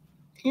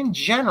 in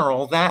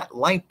general, that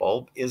light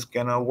bulb is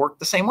going to work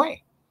the same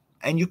way.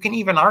 And you can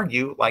even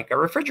argue like a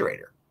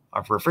refrigerator.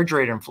 A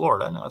refrigerator in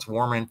Florida, now it's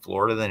warmer in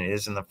Florida than it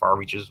is in the far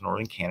reaches of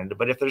northern Canada,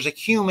 but if there's a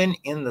human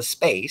in the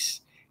space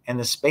and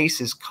the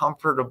space is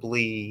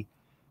comfortably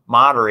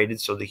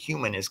moderated so the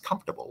human is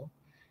comfortable,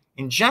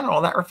 in general,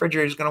 that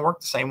refrigerator is going to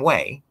work the same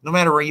way no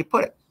matter where you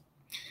put it.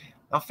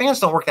 Now, fans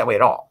don't work that way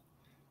at all.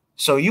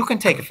 So you can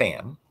take a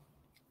fan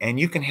and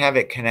you can have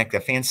it connect a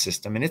fan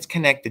system, and it's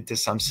connected to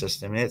some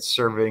system, and it's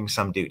serving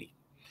some duty.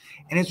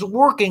 And it's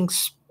working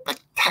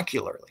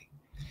spectacularly.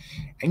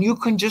 And you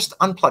can just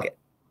unplug it,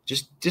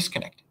 just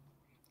disconnect it.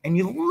 And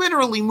you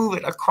literally move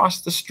it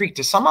across the street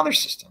to some other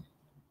system,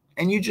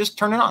 and you just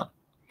turn it on.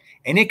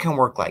 And it can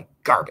work like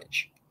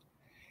garbage.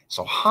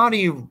 So how do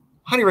you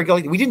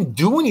regulate it? We didn't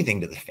do anything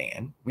to the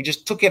fan. We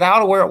just took it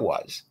out of where it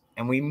was,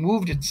 and we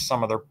moved it to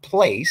some other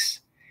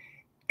place,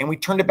 and we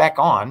turned it back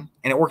on,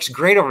 and it works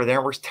great over there.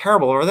 It works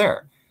terrible over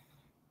there.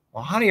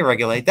 Well, how do you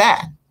regulate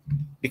that?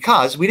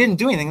 Because we didn't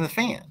do anything to the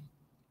fan.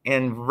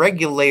 And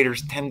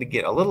regulators tend to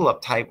get a little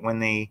uptight when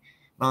they,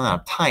 well,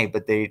 not uptight,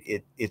 but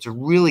it's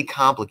really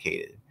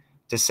complicated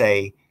to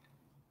say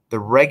the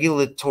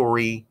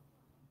regulatory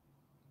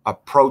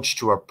approach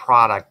to a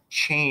product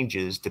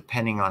changes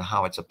depending on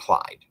how it's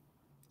applied.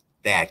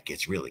 That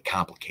gets really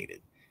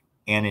complicated.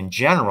 And in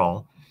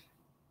general,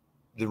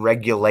 the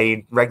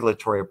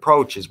regulatory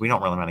approach is we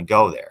don't really want to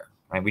go there,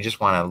 right? We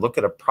just want to look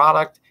at a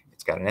product.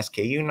 It's got an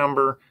SKU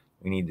number.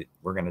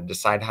 We're going to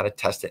decide how to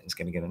test it, and it's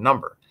going to get a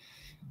number.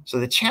 So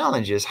the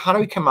challenge is, how do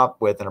we come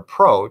up with an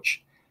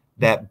approach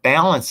that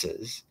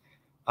balances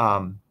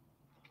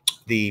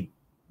the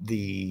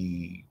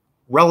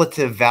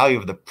relative value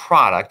of the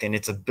product and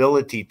its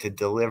ability to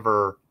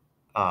deliver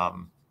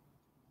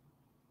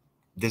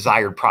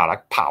desired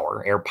product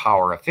power, air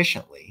power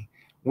efficiently,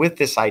 with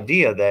this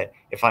idea that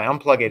if I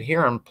unplug it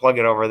here and plug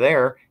it over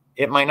there,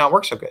 it might not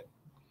work so good.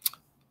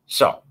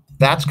 So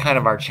that's kind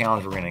of our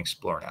challenge we're going to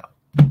explore now.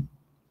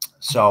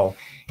 So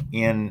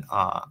in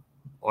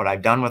what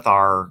I've done with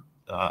our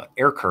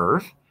air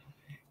curve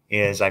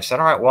is I've said,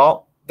 all right,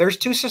 well, there's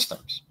two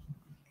systems.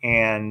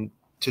 And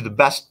to the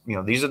best,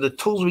 these are the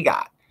tools we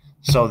got.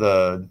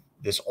 So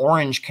this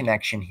orange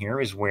connection here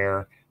is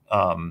where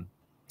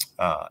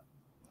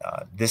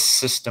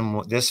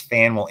this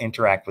fan will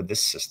interact with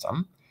this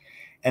system.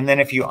 And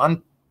then if you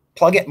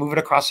unplug it, move it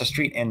across the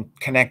street, and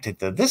connect it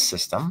to this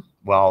system,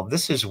 well,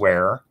 this is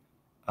where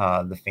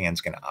the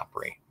fan's going to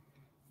operate.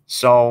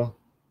 So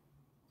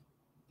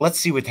let's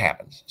see what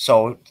happens.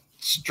 So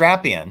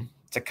strap in.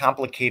 It's a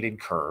complicated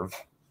curve,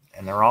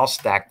 and they're all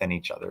stacked on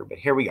each other. But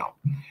here we go.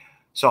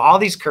 So all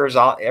these curves,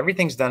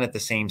 everything's done at the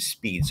same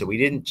speed. So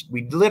we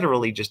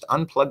literally just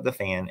unplugged the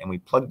fan and we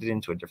plugged it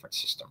into a different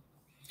system.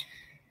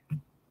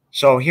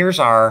 So here's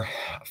our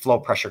flow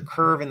pressure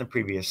curve in the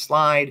previous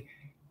slide.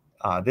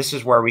 This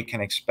is where we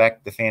can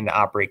expect the fan to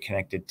operate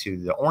connected to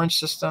the orange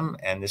system,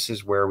 and this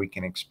is where we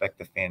can expect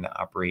the fan to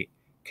operate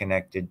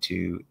connected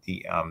to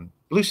the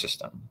blue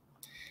system.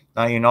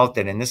 Now you note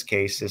that in this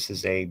case, this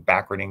is a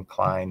backward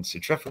inclined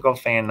centrifugal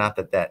fan. Not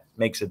that that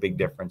makes a big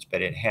difference,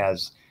 but it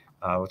has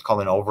what's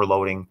called an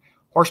overloading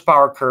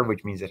horsepower curve,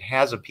 which means it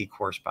has a peak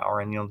horsepower.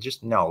 And you'll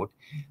just note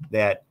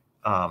that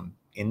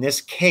in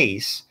this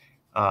case,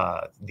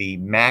 the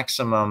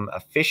maximum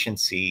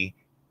efficiency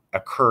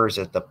occurs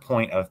at the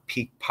point of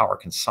peak power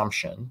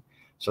consumption.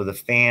 So the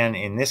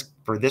fan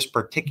for this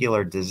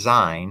particular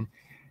design,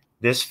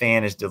 this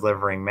fan is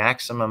delivering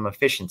maximum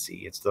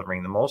efficiency. It's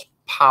delivering the most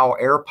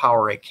air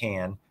power it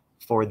can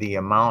for the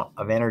amount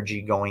of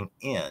energy going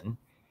in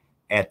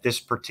at this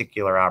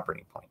particular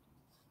operating point.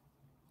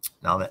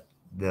 Now,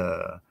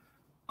 the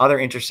other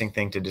interesting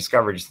thing to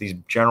discover, just these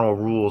general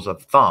rules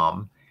of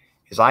thumb,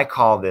 is I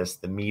call this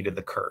the meat of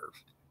the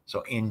curve.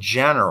 So in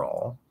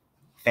general,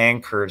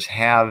 fan curves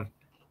have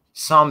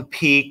some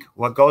peak.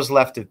 What goes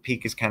left of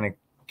peak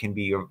can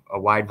be a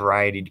wide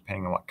variety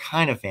depending on what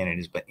kind of fan it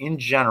is. But in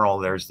general,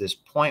 there's this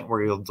point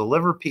where you'll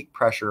deliver peak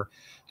pressure,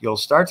 you'll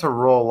start to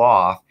roll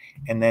off,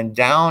 and then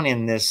down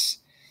in this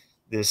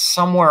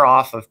somewhere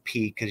off of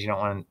peak, because you don't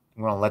want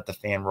to let the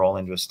fan roll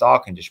into a stall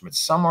condition, but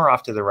somewhere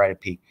off to the right of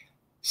peak,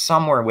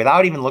 somewhere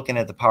without even looking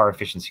at the power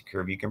efficiency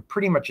curve, you can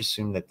pretty much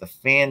assume that the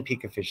fan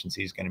peak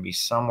efficiency is going to be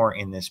somewhere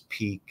in this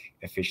peak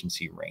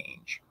efficiency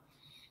range.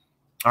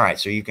 All right,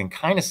 so you can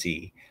kind of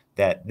see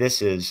that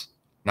this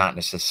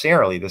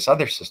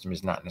other system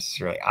is not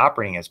necessarily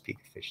operating as peak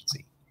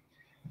efficiency.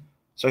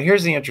 So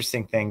here's the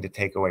interesting thing to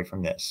take away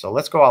from this. So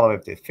let's go all the way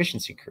up to the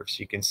efficiency curve. So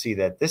you can see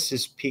that this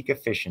is peak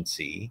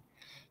efficiency.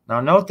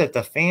 Now note that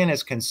the fan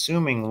is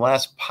consuming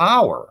less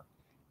power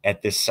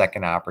at this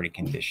second operating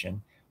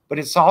condition, but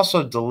it's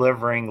also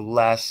delivering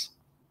less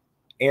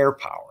air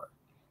power.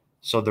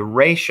 So the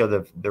ratio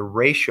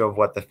of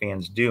what the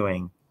fan's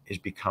doing is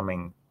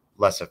becoming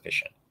less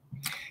efficient.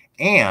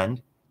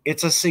 And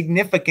it's a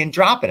significant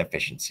drop in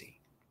efficiency.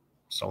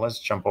 So let's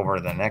jump over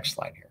to the next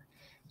slide here.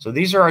 So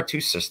these are our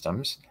two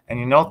systems. And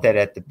you note that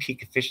at the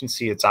peak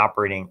efficiency, it's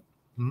operating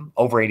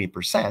over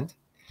 80%.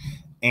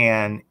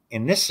 And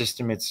in this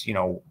system, it's,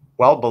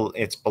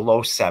 it's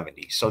below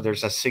 70. So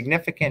there's a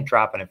significant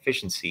drop in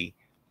efficiency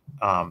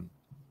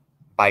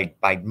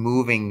by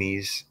moving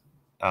this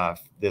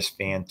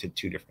fan to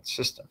two different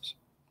systems.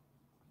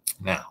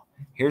 Now,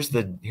 here's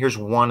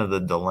one of the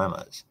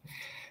dilemmas.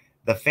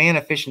 The fan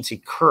efficiency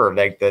curve,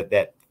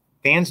 that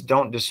fans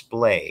don't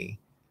display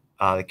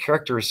the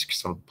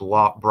characteristics of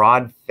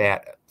broad,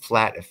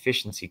 flat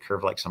efficiency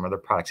curve like some other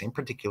products, in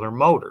particular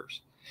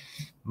motors.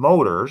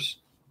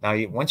 Now,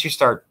 once you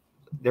start,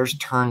 there's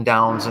turn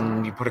downs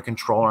and you put a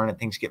controller in it,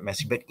 things get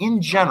messy. But in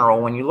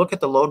general, when you look at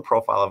the load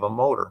profile of a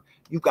motor,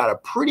 you've got a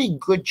pretty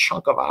good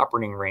chunk of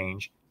operating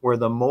range where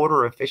the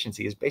motor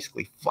efficiency is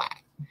basically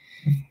flat.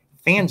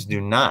 Fans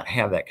do not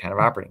have that kind of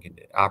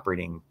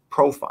operating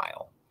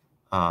profile.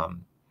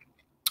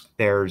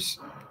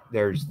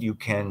 You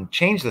can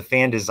change the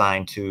fan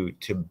design to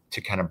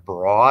kind of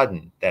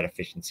broaden that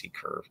efficiency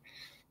curve,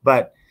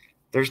 but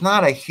there's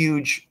not a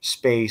huge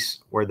space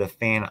where the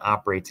fan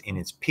operates in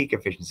its peak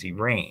efficiency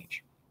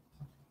range.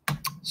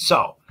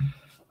 So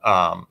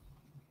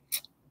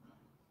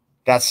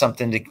that's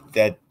something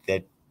that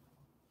to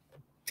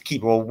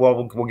keep.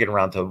 We'll get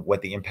around to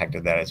what the impact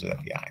of that is with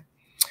FEI.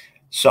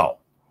 So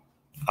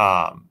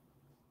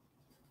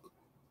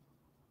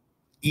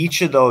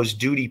each of those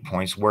duty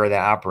points where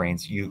that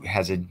operates,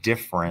 has a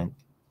different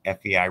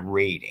FEI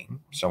rating.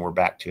 So we're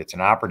back to it's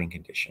an operating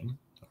condition,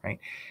 right?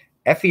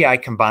 FEI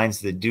combines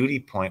the duty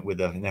point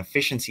with an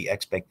efficiency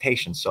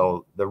expectation.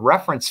 So the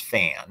reference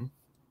fan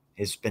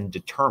has been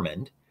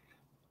determined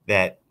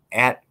that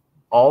at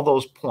all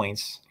those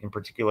points, in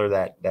particular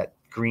that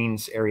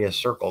green's area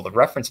circle, the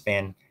reference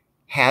fan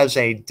has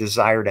a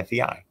desired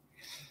FEI.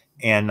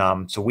 And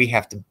so we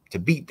have to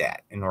beat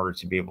that in order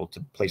to be able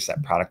to place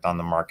that product on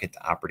the market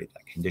to operate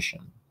that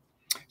condition.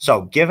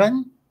 So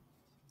given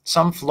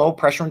some flow,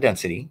 pressure, and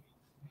density,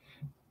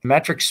 the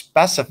metric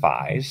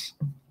specifies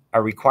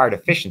a required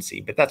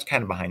efficiency, but that's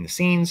kind of behind the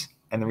scenes.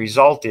 And the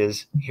result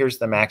is, here's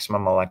the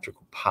maximum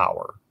electrical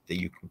power that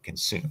you can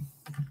consume.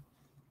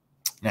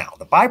 Now,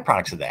 the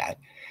byproducts of that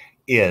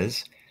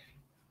is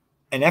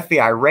an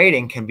FEI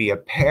rating can be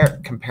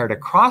compared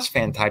across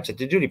fan types at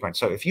the duty point.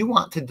 So if you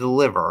want to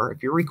deliver,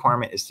 if your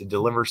requirement is to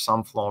deliver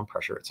some flow and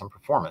pressure at some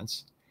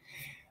performance,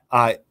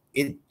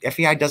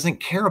 FEI doesn't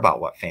care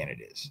about what fan it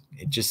is.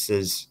 It just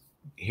says,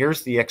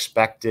 here's the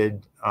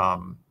expected,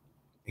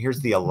 here's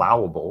the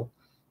allowable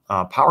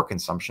power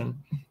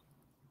consumption.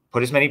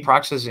 Put as many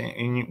products as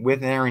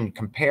with there and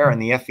compare,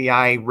 and the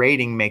FEI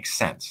rating makes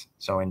sense.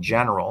 So in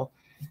general,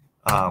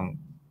 the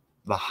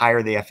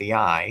higher the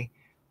FEI,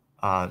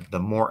 the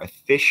more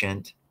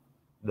efficient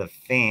the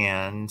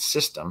fan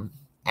system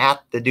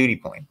at the duty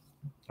point.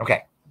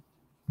 Okay.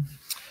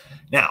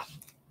 Now,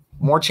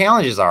 more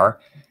challenges are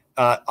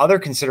other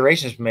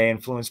considerations may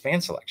influence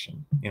fan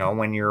selection.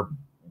 When you're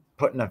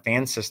putting a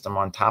fan system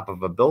on top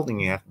of a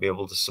building, you have to be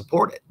able to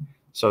support it.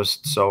 So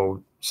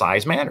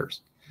size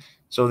matters.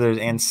 So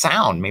and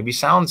sound, maybe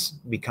sounds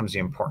becomes the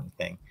important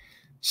thing.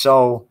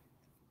 So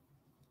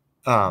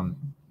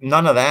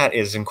none of that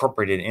is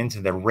incorporated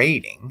into the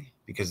rating,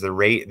 because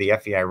the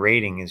FEI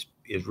rating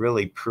is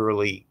really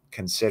purely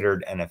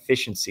considered an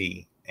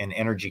efficiency and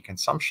energy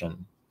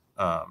consumption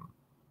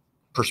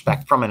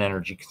from an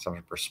energy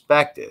consumption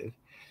perspective.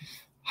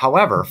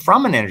 However,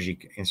 from an energy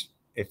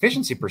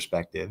efficiency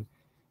perspective,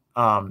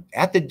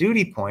 at the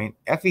duty point,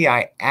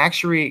 FEI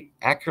actually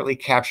accurately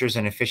captures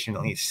an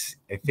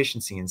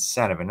efficiency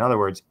incentive. In other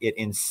words, it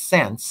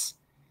incents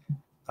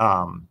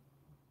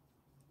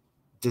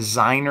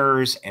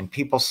designers and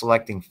people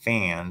selecting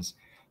fans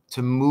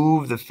to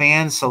move the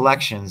fan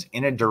selections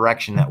in a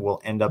direction that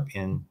will end up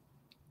in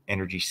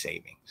energy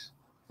savings.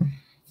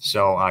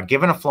 So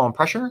given a flow and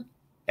pressure,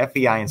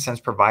 FEI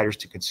incents providers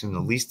to consume the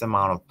least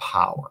amount of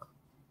power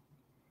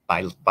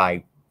by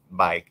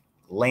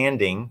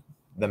landing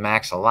the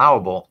max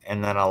allowable,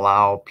 and then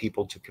allow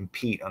people to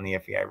compete on the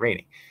FEI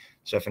rating.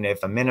 So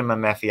if a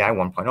minimum FEI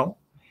 1.0,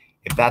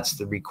 if that's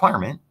the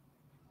requirement,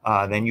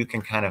 then you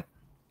can kind of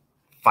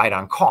fight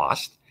on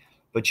cost,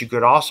 but you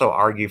could also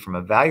argue from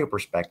a value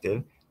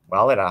perspective,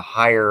 well, at a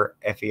higher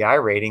FEI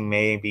rating,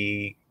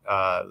 maybe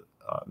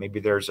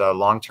there's a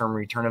long-term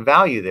return of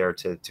value there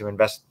to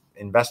invest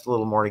a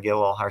little more to get a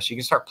little higher. So you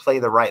can start play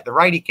the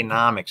right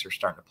economics are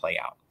starting to play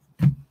out.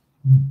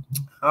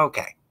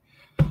 Okay.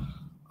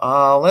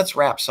 Let's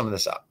wrap some of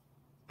this up.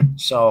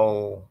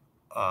 So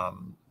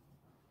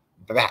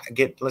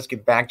let's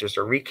get back just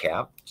a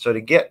recap. So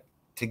to get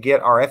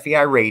our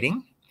FEI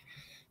rating,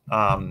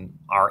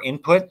 our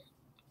input,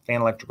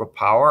 fan electrical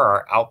power,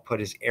 our output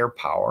is air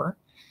power.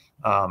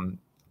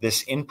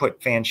 This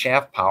input fan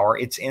shaft power,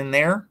 it's in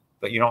there,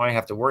 but you don't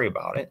have to worry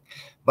about it.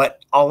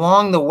 But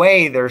along the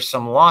way, there's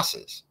some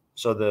losses.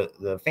 So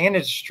the fan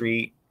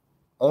industry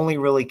only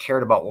really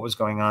cared about what was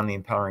going on in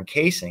the impeller and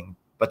casing,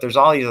 but there's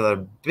all these other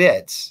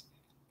bits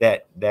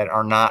that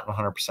are not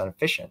 100%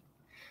 efficient.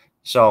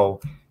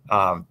 So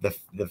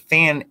the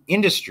fan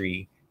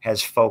industry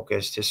has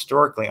focused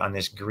historically on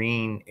this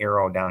green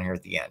arrow down here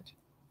at the end.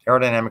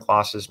 Aerodynamic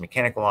losses,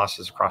 mechanical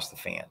losses across the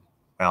fan.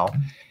 Well,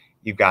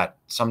 you've got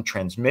some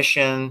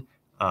transmission,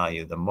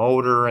 you have the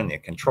motor and the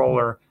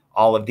controller.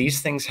 All of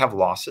these things have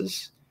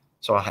losses.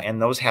 So,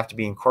 and those have to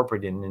be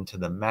incorporated into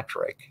the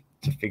metric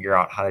to figure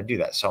out how to do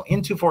that. So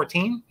in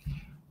 214,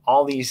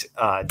 all these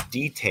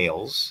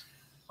details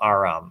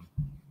are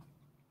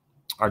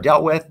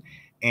dealt with,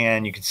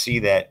 and you can see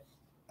that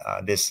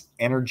this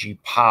energy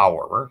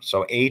power,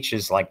 so H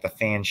is like the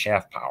fan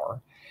shaft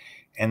power,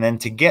 and then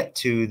to get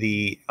to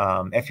the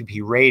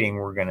FEP rating,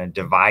 we're going to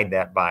divide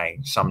that by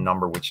some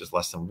number which is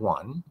less than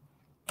 1.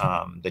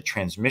 The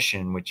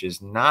transmission, which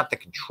is not the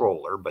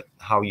controller, but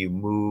how you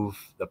move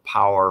the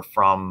power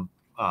from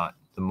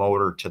the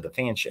motor to the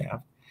fan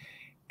shaft,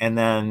 and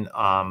then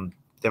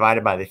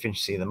divided by the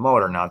efficiency of the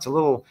motor. Now,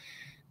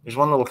 there's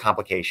one little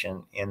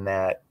complication in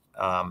that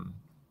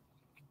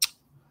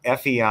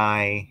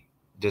FEI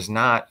does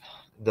not,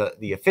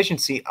 the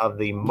efficiency of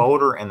the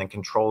motor and the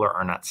controller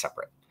are not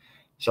separate.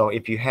 So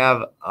if you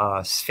have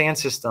a fan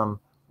system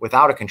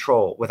without a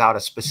control, without a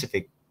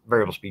specific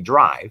variable speed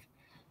drive,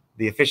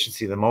 the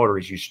efficiency of the motor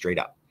is used straight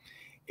up.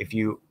 If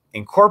you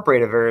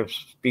incorporate a variable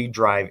speed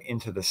drive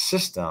into the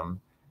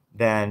system,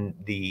 then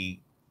the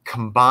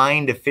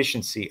combined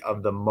efficiency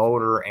of the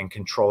motor and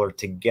controller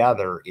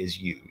together is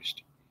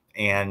used.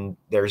 And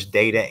there's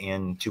data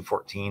in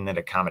 214 that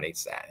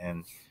accommodates that.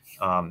 And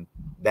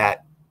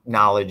that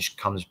knowledge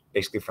comes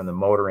basically from the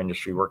motor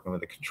industry working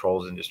with the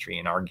controls industry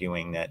and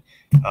arguing that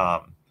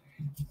a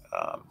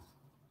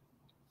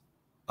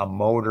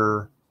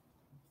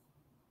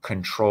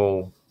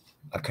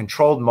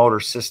controlled motor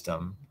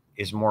system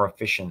is more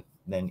efficient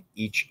than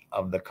each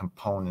of the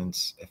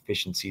components'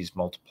 efficiencies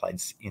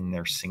multiplied in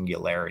their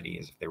singularity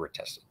as if they were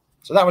tested.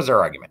 So that was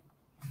their argument.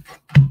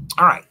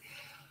 All right.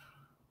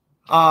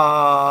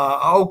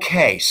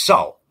 Okay,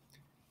 so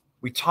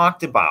we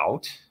talked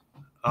about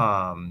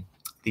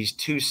these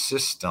two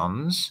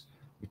systems.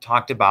 We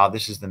talked about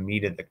this is the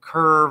meat of the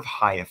curve,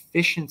 high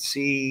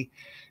efficiency.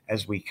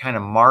 As we kind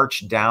of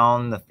march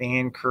down the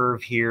fan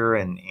curve here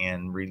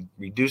and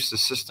reduce the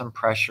system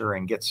pressure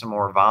and get some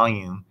more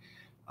volume,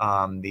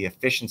 the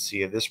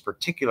efficiency of this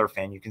particular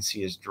fan you can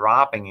see is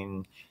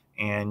dropping,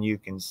 and you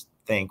can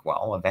think,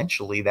 well,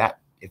 eventually that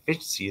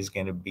efficiency is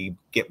going to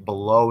get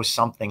below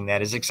something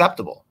that is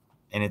acceptable,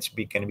 and it's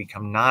going to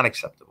become not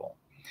acceptable.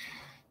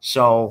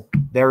 So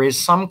there is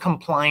some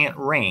compliant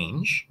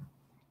range,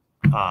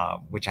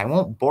 which I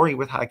won't bore you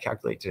with how to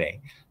calculate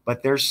today,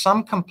 but there's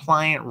some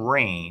compliant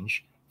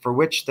range for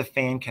which the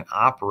fan can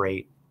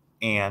operate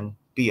and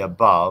be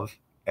above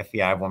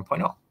FEI of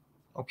 1.0.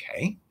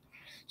 Okay,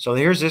 so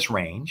here's this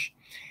range.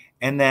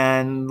 And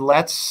then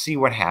let's see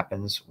what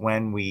happens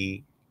when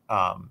we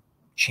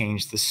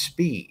change the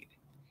speed.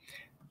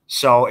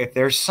 So if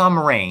there's some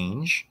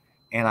range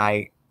and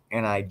I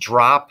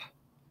drop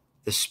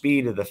the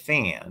speed of the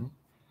fan,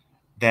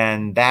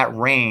 then that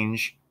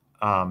range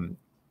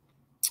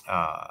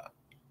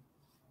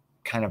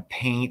kind of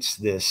paints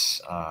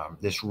this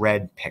this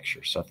red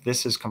picture. So if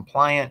this is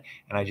compliant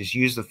and I just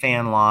use the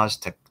fan laws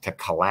to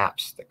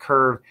collapse the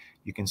curve,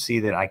 you can see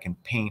that I can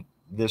paint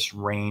this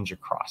range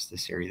across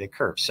this area of the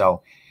curve.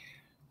 So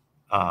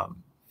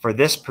for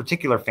this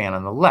particular fan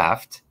on the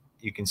left,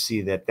 you can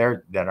see that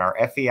our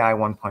FEI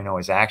 1.0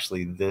 is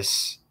actually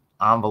this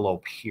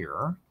envelope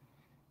here.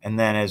 And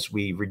then as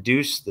we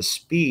reduce the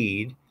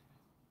speed,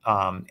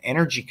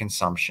 energy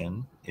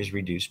consumption is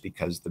reduced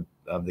because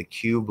of the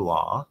cube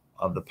law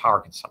of the power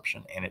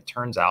consumption. And it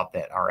turns out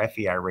that our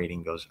FEI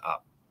rating goes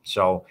up.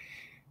 So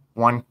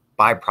one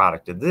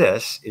byproduct of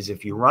this is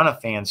if you run a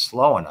fan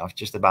slow enough,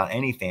 just about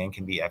any fan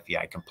can be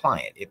FEI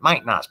compliant. It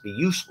might not be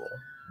useful,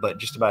 but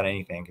just about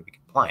any fan can be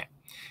compliant.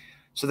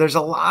 So there's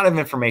a lot of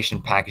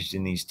information packaged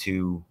in these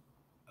two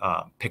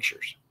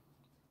pictures.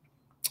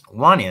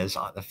 One is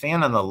on the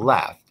fan on the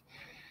left,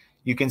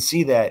 you can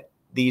see that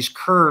these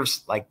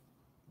curves, like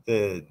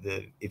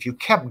if you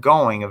kept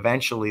going,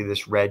 eventually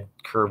this red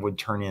curve would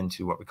turn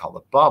into what we call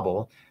the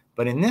bubble.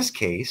 But in this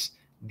case,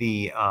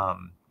 the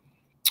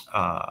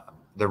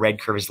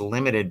red curve is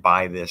limited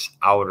by this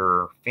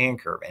outer fan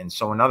curve. And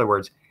so in other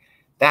words,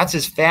 that's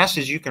as fast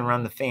as you can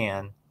run the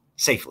fan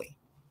safely.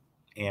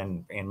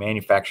 And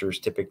manufacturers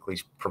typically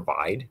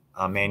provide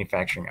a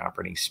manufacturing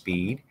operating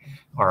speed,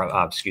 or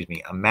excuse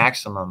me, a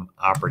maximum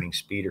operating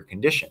speed or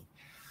condition.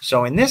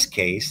 So in this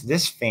case,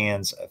 this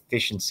fan's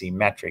efficiency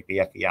metric,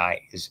 the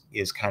FEI,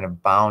 is kind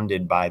of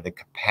bounded by the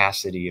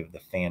capacity of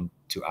the fan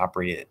to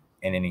operate at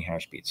any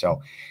higher speed.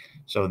 So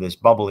this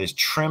bubble is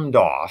trimmed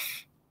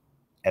off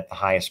at the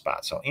highest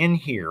spot. So in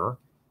here,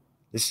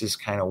 this is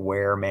kind of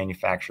where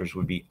manufacturers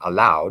would be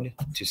allowed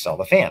to sell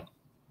the fan.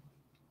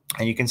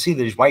 And you can see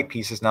these white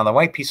pieces. Now the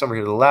white piece over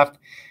here to the left,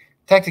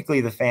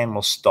 technically the fan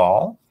will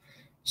stall.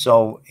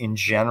 So in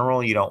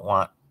general, you don't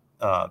want,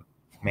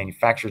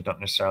 manufacturers don't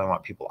necessarily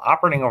want people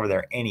operating over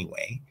there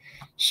anyway.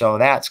 So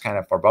that's kind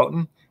of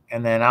foreboding.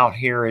 And then out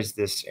here is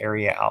this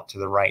area out to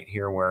the right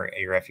here where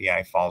your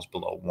FEI falls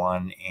below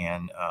 1,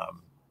 and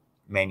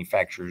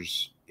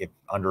manufacturers, if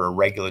under a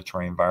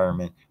regulatory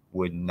environment,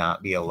 would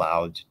not be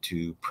allowed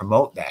to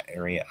promote that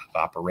area of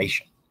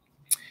operation.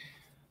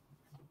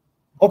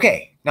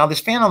 Okay, now this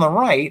fan on the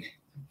right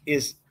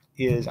is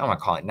I'm gonna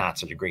call it not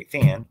such a great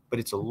fan, but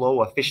it's a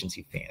low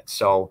efficiency fan.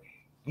 So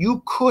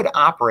you could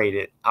operate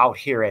it out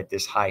here at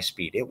this high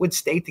speed. It would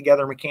stay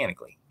together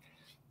mechanically,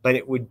 but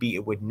it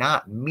would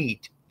not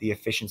meet the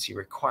efficiency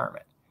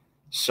requirement.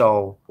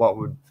 So what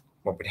would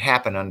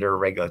happen under a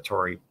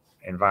regulatory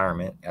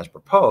environment as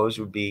proposed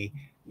would be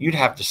you'd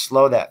have to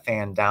slow that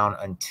fan down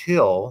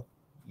until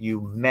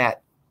you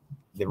met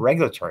the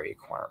regulatory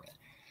requirement.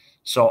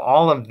 So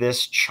all of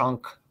this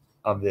chunk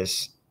of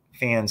this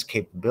fan's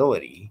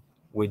capability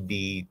would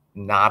be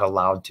not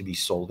allowed to be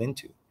sold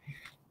into.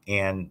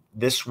 And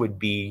this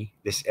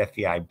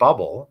FEI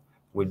bubble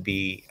would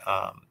be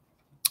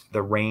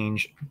the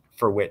range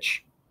for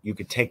which you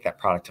could take that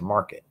product to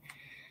market.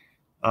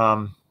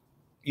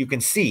 You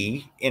can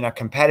see in a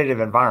competitive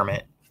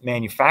environment,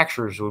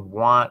 manufacturers would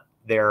want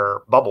their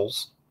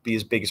bubbles be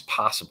as big as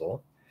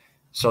possible.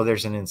 So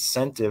there's an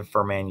incentive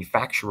for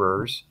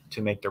manufacturers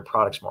to make their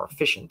products more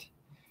efficient.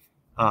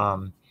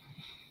 And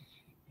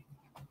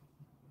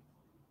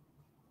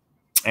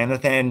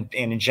then,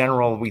 in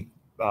general, we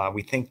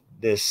think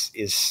this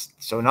is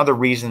so another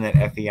reason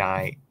that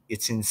FEI,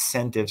 its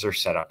incentives are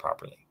set up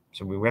properly.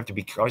 So we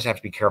always have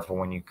to be careful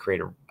when you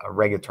create a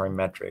regulatory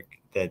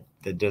metric that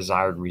the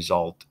desired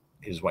result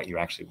is what you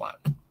actually want.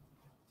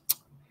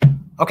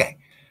 Okay,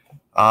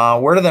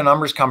 where do the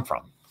numbers come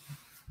from?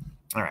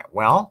 All right,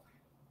 well,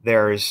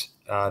 there's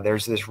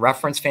this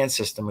reference fan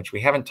system, which we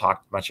haven't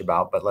talked much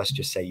about, but let's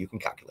just say you can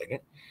calculate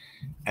it.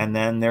 And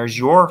then there's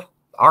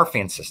our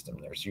fan system.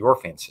 There's your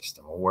fan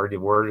system. Well,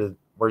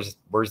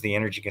 where's the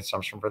energy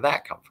consumption for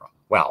that come from?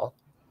 Well,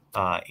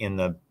 in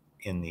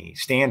the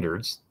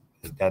standards,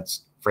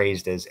 that's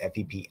phrased as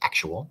FEP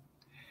actual.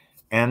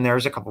 And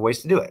there's a couple ways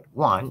to do it.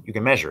 One, you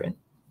can measure it,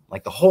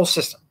 like the whole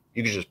system.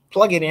 You can just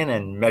plug it in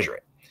and measure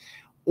it.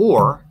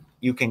 Or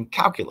you can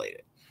calculate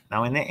it.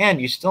 Now, in the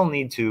end, you still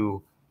need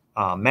to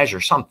measure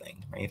something.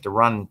 Right? You have to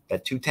run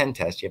that 210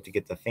 test. You have to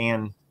get the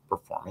fan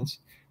performance.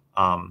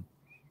 And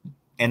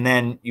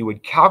then you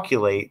would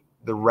calculate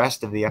the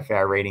rest of the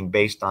FEI rating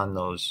based on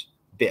those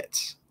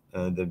bits,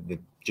 the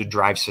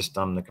drive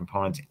system, the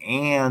components,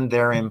 and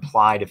their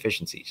implied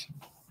efficiencies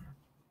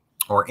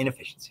or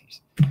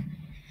inefficiencies.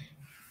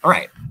 All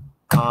right.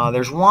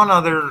 There's one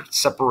other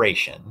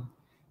separation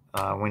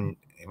when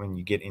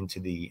you get into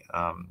the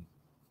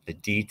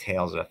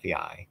details of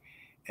FEI,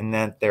 and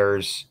that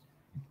there's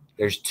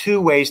two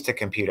ways to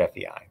compute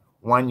FEI.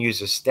 One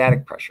uses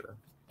static pressure,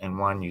 and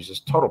one uses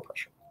total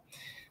pressure.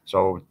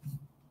 So,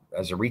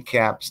 as a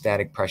recap,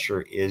 static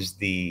pressure is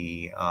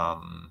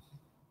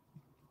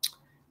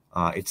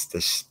it's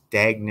the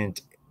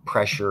stagnant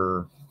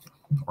pressure,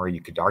 or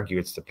you could argue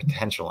it's the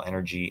potential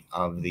energy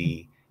of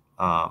the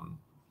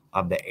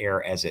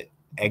air as it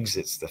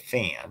exits the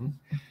fan,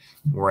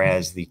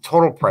 whereas the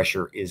total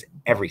pressure is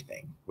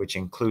everything, which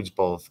includes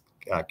both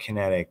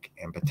kinetic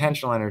and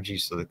potential energy.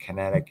 So the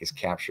kinetic is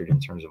captured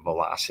in terms of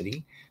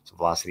velocity, so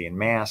velocity and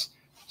mass.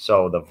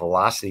 So the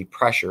velocity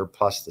pressure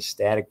plus the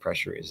static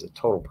pressure is the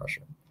total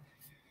pressure.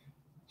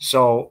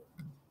 So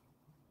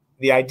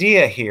the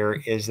idea here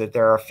is that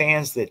there are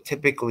fans that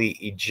typically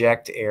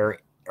eject air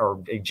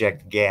or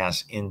eject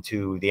gas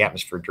into the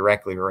atmosphere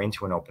directly or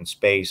into an open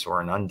space or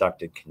an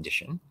unducted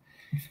condition.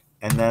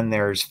 And then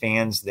there's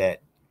fans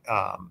that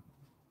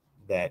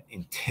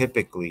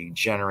typically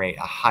generate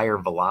a higher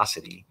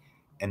velocity,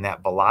 and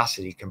that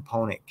velocity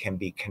component can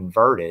be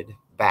converted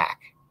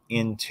back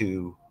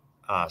into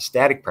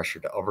static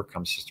pressure to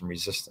overcome system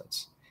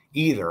resistance,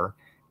 either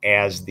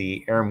as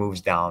the air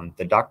moves down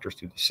the ductor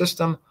through the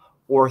system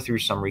or through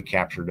some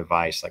recapture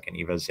device like an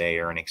EVA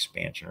or an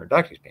expansion or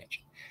duct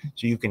expansion.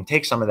 So you can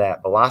take some of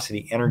that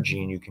velocity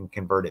energy and you can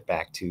convert it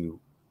back to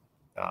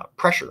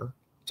pressure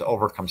to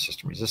overcome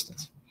system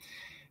resistance.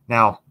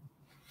 Now,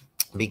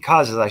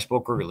 because, as I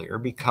spoke earlier,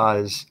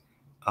 because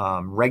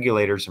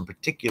regulators in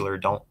particular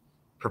don't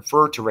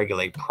prefer to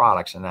regulate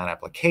products and not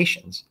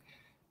applications,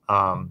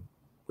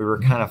 we were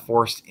kind of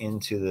forced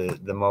into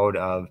the mode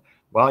of,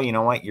 well, you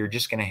know what, you're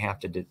just going to have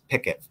to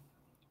pick it.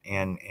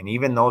 And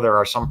even though there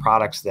are some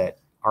products that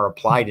are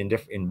applied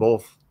in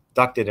both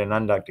ducted and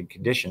unducted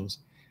conditions,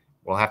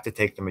 we'll have to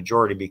take the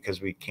majority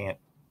because we can't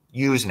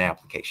use an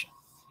application.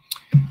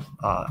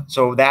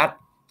 So that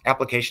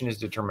application is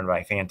determined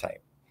by fan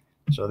type.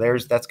 So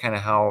that's kind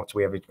of how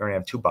we're going to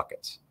have two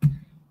buckets.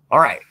 All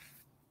right.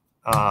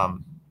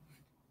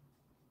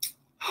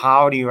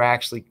 How do you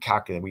actually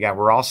calculate?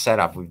 We're all set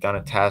up. We've done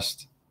a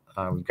test.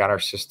 We've got our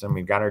system.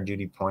 We've got our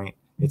duty point.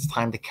 It's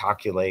time to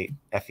calculate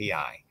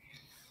FEI.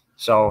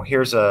 So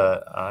here's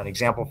an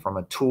example from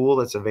a tool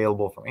that's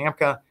available from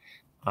AMCA.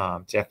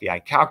 It's FEI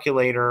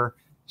calculator.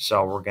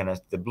 So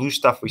the blue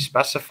stuff we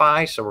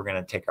specify. So we're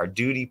going to take our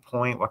duty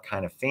point, what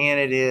kind of fan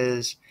it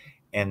is,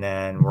 and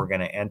then we're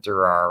going to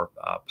enter our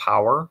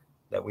power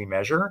that we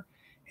measure.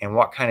 and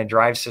what kind of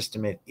drive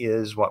system it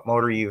is, what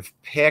motor you've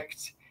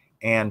picked,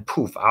 and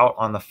poof, out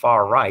on the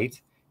far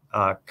right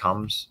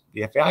comes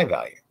the FEI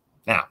value.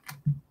 Now,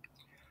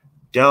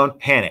 don't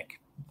panic.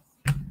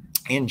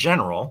 In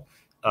general,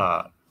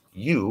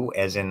 you,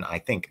 as in I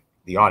think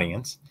the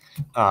audience,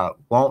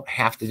 won't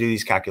have to do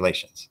these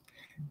calculations.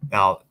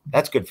 Now,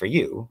 that's good for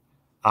you.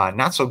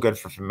 Not so good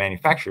for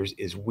manufacturers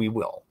is we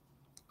will.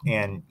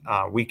 And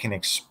we can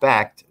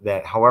expect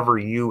that however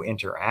you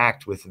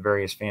interact with the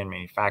various fan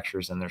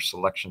manufacturers and their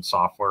selection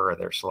software or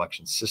their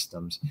selection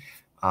systems,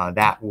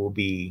 that will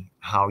be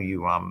how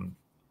you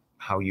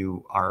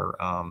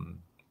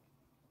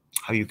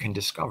can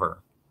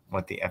discover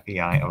what the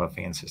FEI of a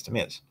fan system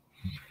is.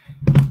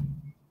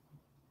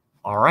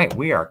 All right,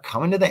 we are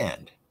coming to the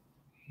end.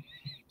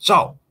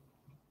 So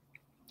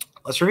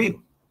let's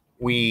review.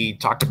 We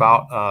talked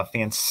about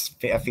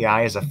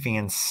FEI as a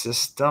fan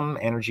system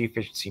energy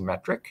efficiency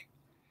metric.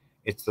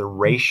 It's the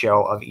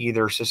ratio of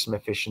either system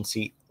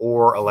efficiency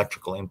or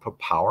electrical input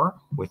power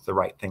with the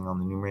right thing on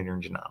the numerator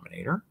and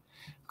denominator.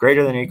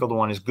 Greater than or equal to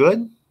 1 is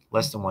good,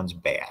 less than 1 is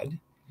bad.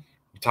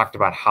 We talked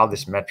about how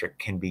this metric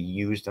can be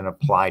used and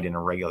applied in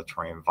a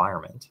regulatory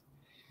environment.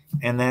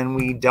 And then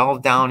we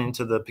delved down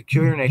into the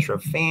peculiar nature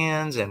of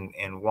fans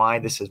and why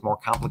this is more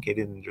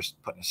complicated than just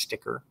putting a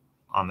sticker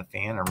on the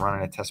fan or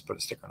running a test, put a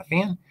sticker on a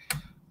fan.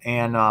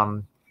 And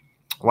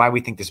why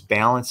we think this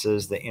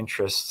balances the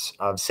interests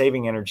of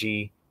saving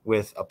energy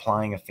with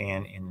applying a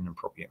fan in an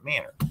appropriate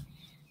manner.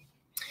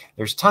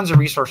 There's tons of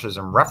resources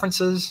and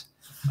references.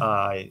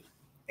 AMCA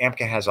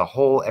has a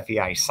whole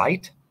FEI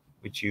site,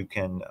 which you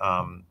can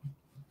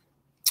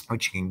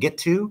get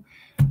to.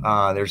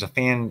 There's a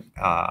fan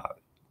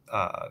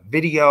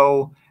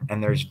video,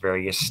 and there's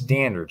various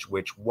standards,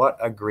 which what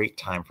a great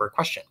time for a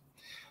question.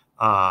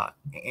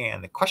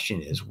 And the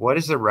question is, what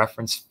is the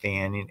reference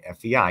fan in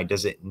FEI?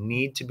 Does it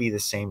need to be the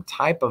same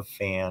type of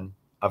fan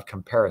of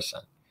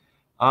comparison?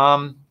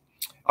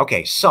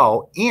 Okay,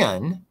 so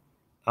in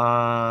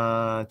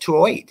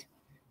 208,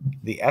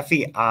 the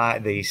FEI,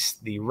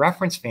 the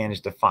reference fan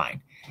is defined.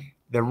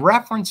 The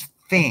reference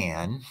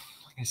fan,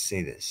 let's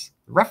say this,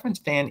 the reference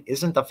fan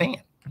isn't a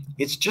fan.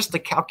 It's just a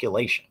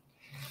calculation.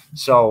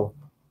 So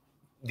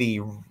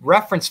the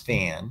reference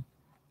fan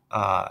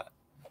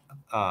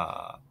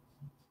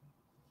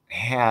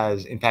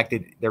has, in fact,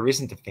 there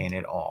isn't a fan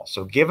at all.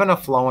 So given a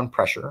flow and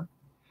pressure,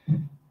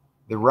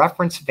 the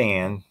reference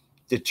fan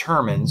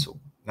determines,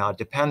 now it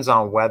depends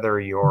on whether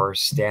you're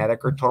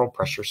static or total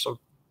pressure. So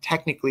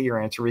technically your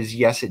answer is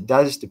yes, it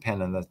does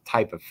depend on the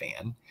type of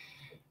fan.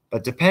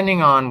 But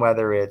depending on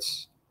whether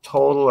it's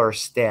total or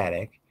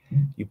static,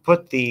 you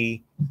put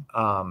the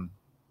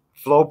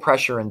flow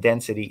pressure and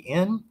density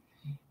in,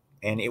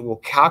 and it will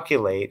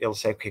calculate, it'll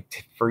say, okay,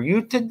 for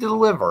you to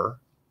deliver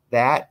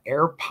that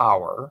air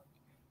power,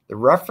 the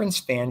reference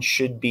fan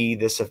should be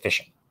this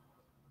efficient.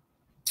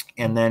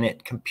 And then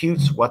it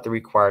computes what the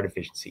required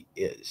efficiency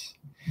is.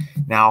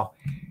 Now,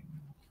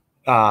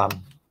 I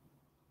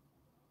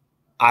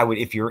would,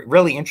 if you're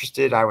really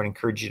interested, I would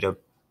encourage you to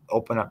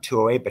open up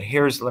 208. But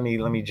here's, let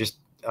me just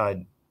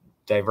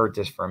divert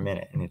this for a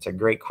minute. And it's a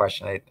great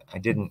question. I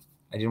didn't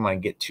want to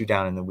get too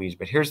down in the weeds,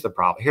 but here's the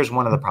problem. Here's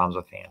one of the problems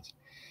with fans.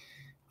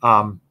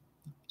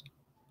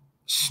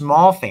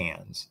 Small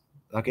fans.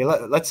 Okay,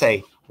 let's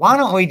say, why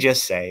don't we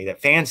just say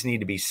that fans need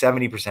to be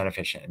 70%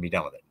 efficient and be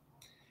done with it?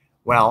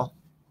 Well,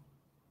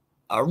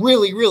 a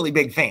really, really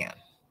big fan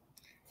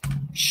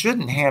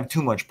shouldn't have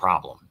too much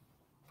problem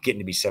getting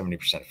to be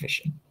 70%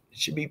 efficient. It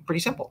should be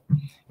pretty simple.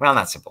 Well,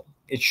 not simple.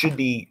 It should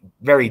be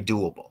very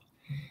doable.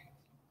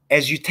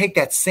 As you take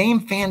that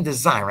same fan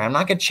design, right, I'm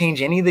not going to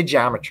change any of the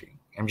geometry.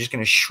 I'm just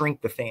going to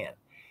shrink the fan.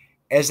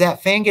 As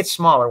that fan gets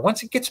smaller,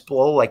 once it gets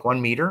below like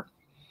 1 meter,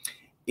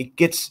 it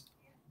gets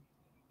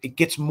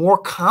more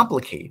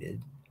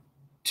complicated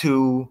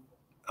to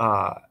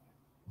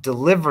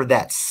deliver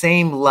that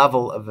same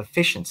level of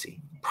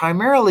efficiency,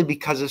 primarily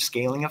because of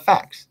scaling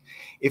effects.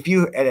 If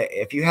you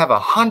have a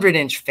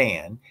 100-inch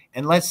fan,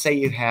 and let's say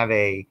you have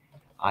a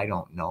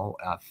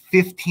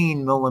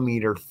 15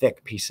 millimeter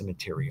thick piece of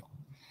material,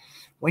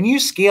 when you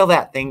scale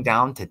that thing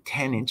down to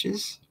 10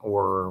 inches,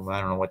 or I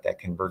don't know what that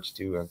converts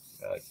to,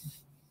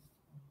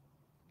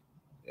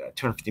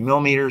 250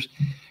 millimeters,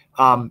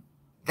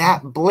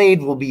 that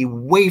blade will be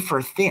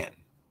wafer thin,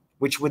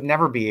 which would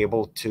never be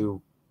able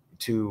to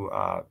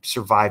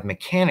survive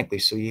mechanically.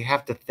 So you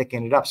have to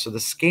thicken it up. So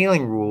the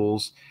scaling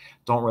rules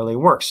don't really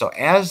work. So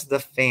as the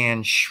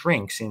fan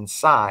shrinks in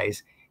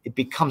size, it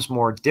becomes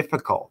more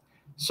difficult.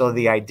 So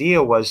the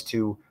idea was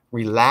to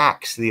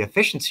relax the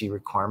efficiency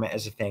requirement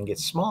as the fan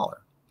gets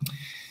smaller.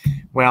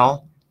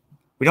 Well,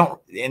 we don't,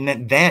 and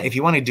then if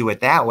you want to do it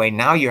that way,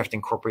 now you have to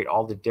incorporate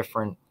all the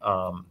different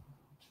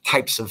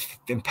types of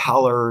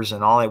impellers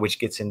and all that, which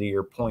gets into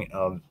your point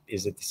of,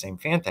 is it the same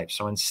fan type?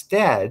 So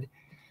instead,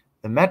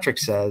 the metric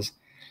says,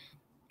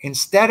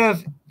 instead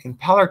of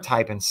impeller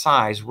type and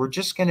size, we're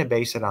just going to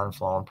base it on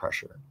flow and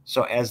pressure.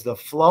 So as the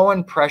flow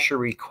and pressure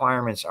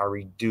requirements are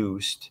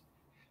reduced,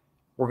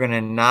 we're going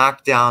to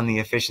knock down the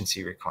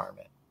efficiency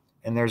requirement.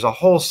 And there's a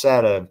whole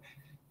set of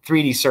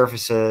 3D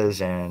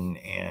surfaces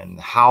and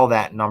how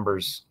that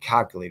number's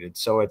calculated.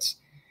 So it's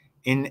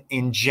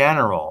in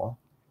general,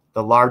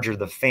 the larger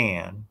the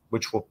fan,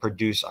 which will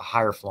produce a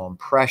higher flow and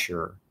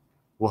pressure,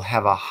 will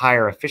have a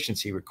higher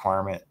efficiency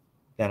requirement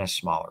than a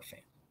smaller fan.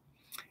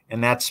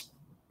 And that's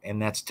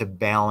to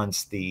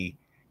balance the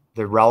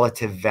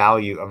relative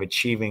value of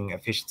achieving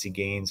efficiency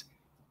gains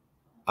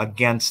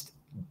against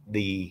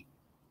the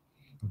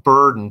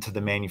burden to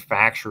the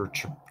manufacturer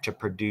to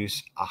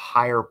produce a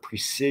higher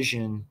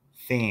precision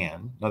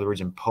fan, in other words,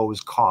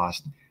 impose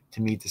cost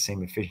to meet the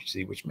same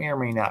efficiency, which may or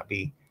may not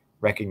be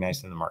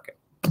recognized in the market.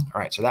 All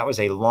right, so that was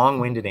a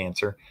long-winded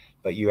answer,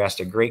 but you asked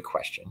a great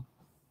question.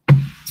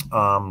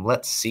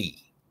 Let's see.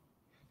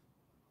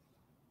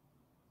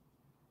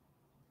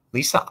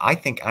 Lisa, I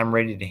think I'm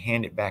ready to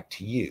hand it back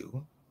to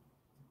you.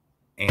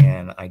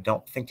 And I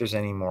don't think there's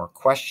any more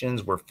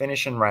questions. We're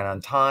finishing right on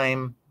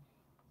time.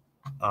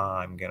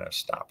 I'm going to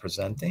stop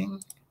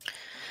presenting.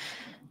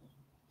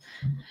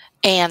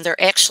 And there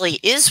actually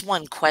is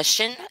one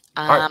question.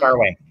 All right, fire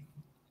away.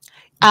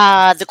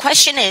 The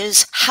question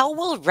is, how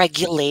will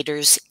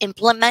regulators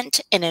implement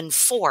and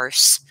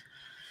enforce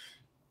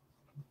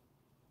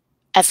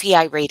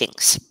FEI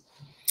ratings?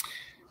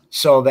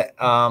 So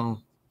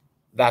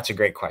that's a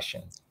great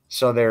question.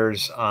 So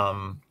there's,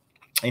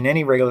 in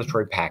any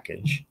regulatory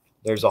package,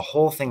 there's a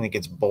whole thing that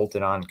gets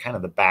bolted on kind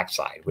of the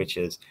backside, which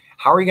is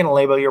how are you going to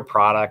label your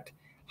product?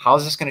 How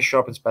is this going to show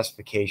up in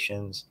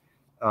specifications?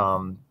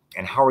 And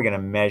how are we going to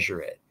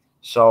measure it?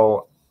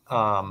 So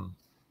I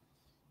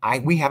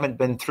haven't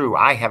been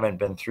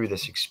through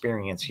this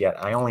experience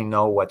yet. I only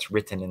know what's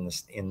written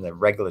in the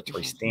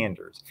regulatory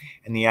standards.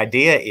 And the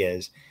idea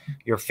is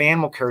your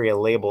fan will carry a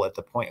label at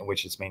the point at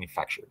which it's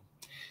manufactured.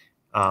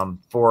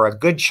 For a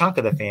good chunk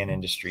of the fan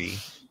industry,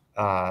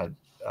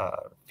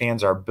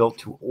 fans are built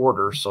to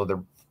order, so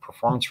the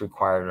performance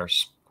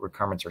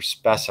requirements are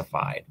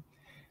specified.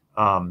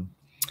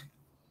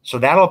 So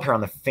that'll appear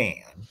on the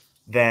fan.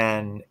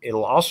 Then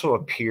it'll also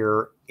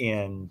appear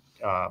in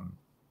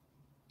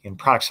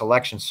product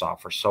selection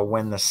software. So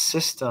when the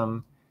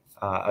system,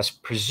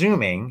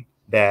 presuming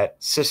that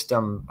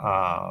system,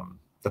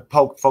 the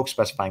folks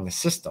specifying the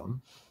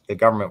system, the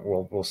government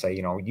will say,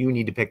 you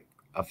need to pick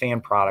a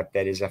fan product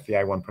that is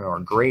FEI 1.0 or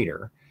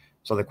greater.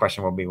 So the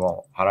question will be,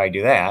 well, how do I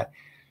do that?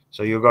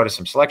 So you'll go to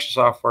some selection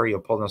software, you'll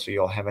pull them, so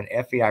you'll have an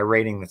FEI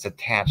rating that's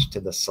attached to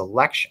the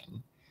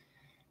selection.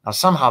 Now,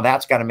 somehow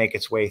that's got to make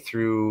its way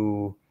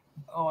through,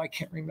 I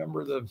can't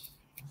remember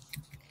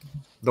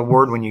the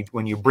word when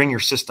you bring your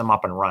system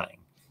up and running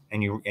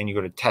and you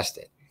go to test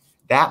it.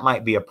 That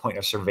might be a point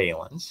of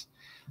surveillance.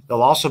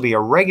 There'll also be a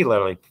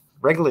regulatory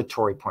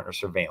point of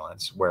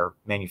surveillance where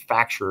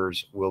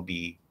manufacturers will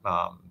be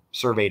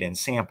surveyed and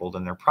sampled,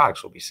 and their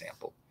products will be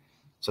sampled.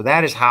 So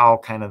that is how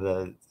kind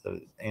of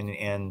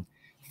and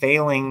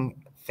failing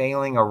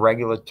a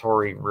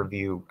regulatory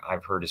review,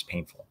 I've heard, is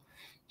painful.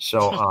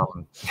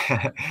 So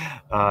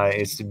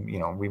it's,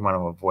 we want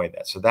to avoid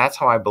that. So that's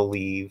how I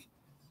believe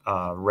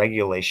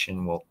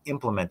regulation will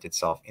implement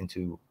itself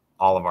into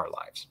all of our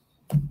lives.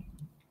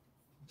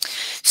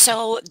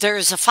 So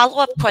there's a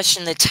follow-up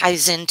question that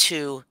ties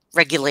into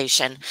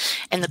regulation.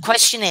 And the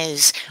question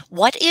is,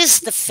 what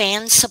is the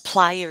fan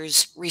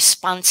supplier's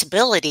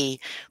responsibility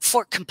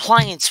for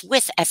compliance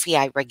with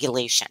FEI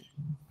regulation?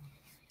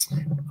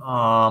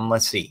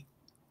 Let's see.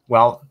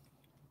 Well,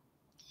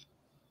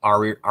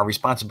 our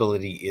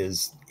responsibility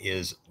is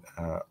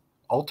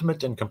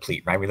ultimate and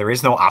complete, right? I mean, there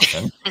is no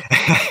option.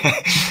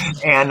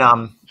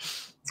 And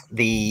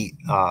the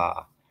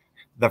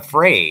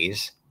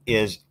phrase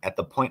is at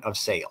the point of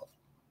sale.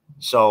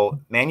 So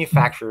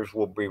manufacturers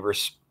will be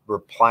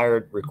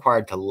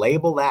required to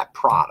label that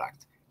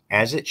product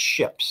as it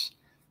ships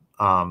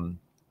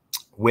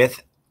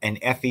with an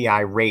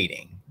FEI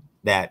rating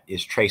that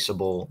is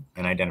traceable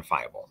and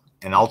identifiable.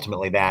 And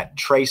ultimately, that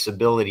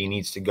traceability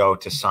needs to go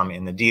to some,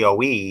 in the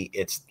DOE,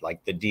 it's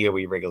like the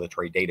DOE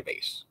regulatory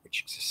database,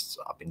 which exists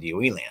up in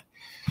DOE land.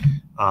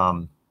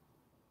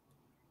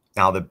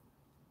 Now, the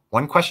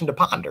one question to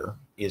ponder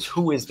is,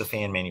 who is the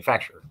fan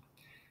manufacturer?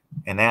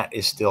 And that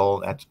is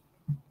still,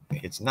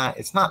 it's not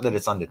that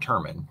it's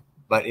undetermined,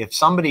 but if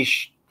somebody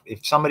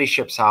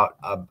ships out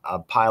a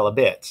pile of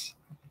bits,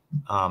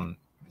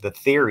 the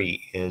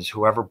theory is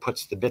whoever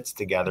puts the bits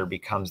together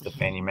becomes the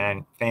fan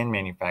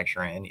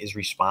manufacturer and is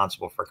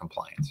responsible for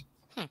compliance.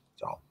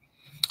 So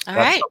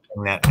that's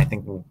something that I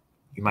think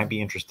you might be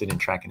interested in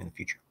tracking in the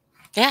future.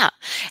 Yeah.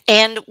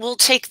 And we'll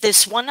take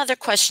this one other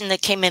question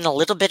that came in a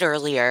little bit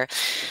earlier.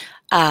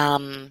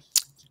 Can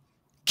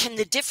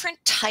the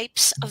different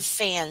types of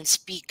fans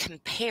be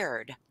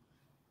compared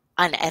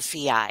on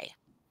FEI?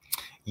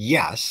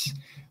 Yes.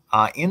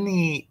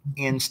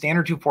 In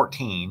Standard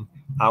 214,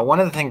 one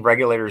of the things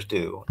regulators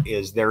do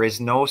is there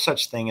is no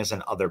such thing as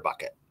an other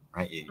bucket,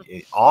 right?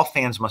 All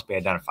fans must be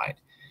identified,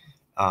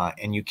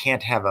 and you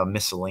can't have a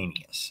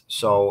miscellaneous.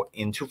 So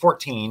in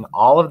 214,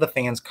 all of the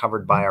fans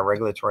covered by a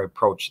regulatory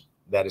approach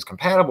that is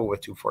compatible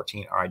with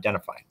 214 are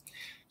identified.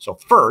 So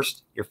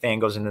first, your fan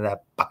goes into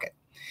that bucket,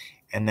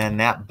 and then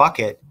that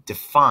bucket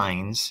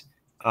defines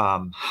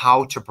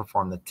how to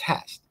perform the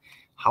test.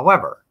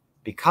 However,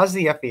 because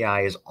the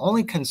FEI is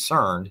only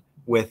concerned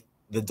with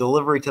the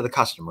delivery to the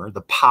customer,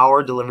 the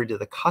power delivery to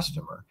the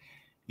customer,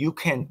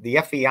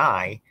 the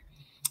FEI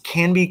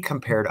can be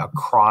compared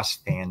across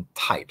fan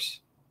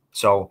types.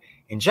 So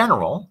in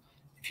general,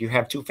 if you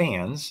have two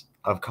fans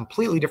of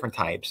completely different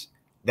types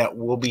that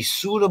will be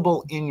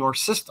suitable in your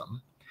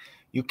system,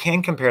 you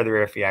can compare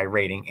their FEI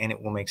rating and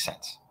it will make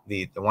sense.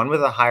 The one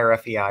with a higher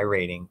FEI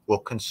rating will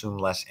consume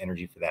less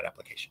energy for that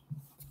application.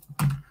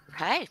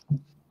 Okay,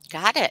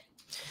 got it.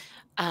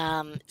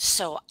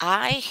 So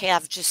I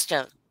have just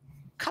a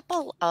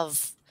couple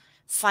of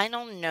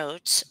final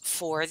notes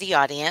for the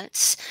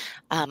audience.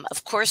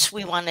 Of course,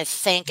 we want to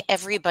thank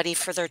everybody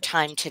for their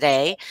time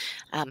today.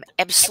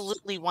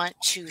 Absolutely want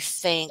to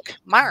thank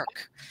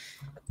Mark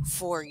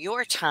for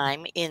your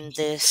time in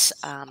this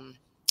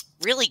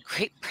really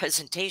great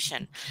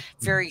presentation.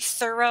 Very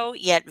thorough,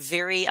 yet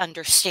very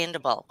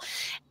understandable.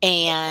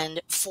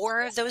 And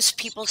for those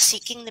people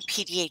seeking the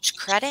PDH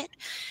credit,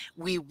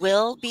 we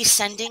will be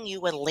sending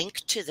you a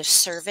link to the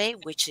survey,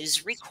 which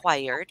is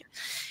required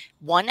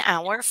 1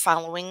 hour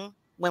following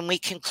when we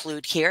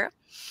conclude here.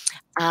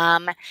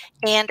 And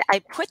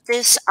I put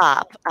this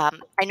up.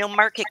 I know,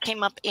 Mark, it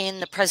came up in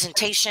the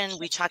presentation.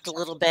 We talked a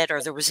little bit,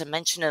 or there was a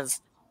mention of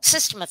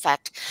system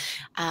effect.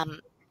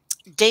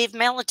 Dave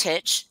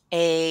Maletich,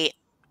 a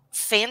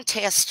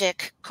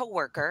fantastic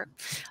coworker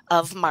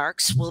of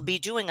Mark's, will be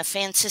doing a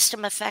fan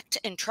system effect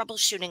and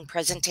troubleshooting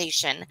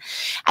presentation.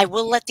 I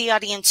will let the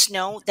audience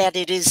know that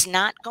it is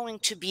not going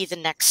to be the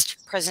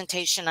next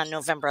presentation on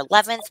November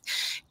 11th.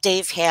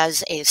 Dave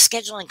has a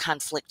scheduling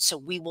conflict, so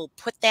we will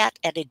put that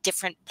at a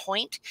different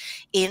point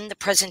in the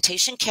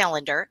presentation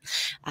calendar.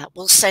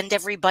 We'll send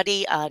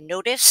everybody a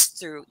notice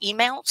through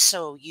email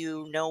so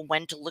you know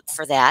when to look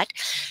for that.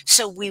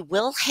 So we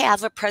will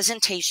have a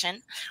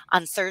presentation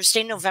on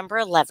Thursday, November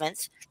 11th,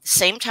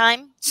 same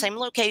time, same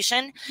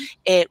location.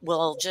 It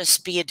will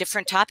just be a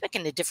different topic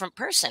and a different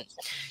person.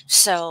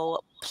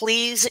 So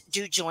please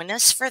do join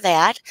us for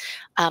that.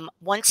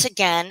 Once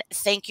again,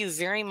 thank you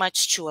very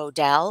much to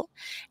Odell,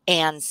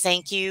 and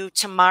thank you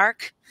to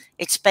Mark.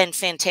 It's been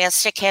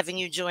fantastic having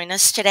you join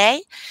us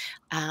today.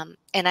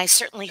 And I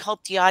certainly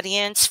hope the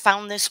audience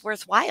found this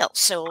worthwhile.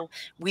 So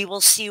we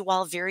will see you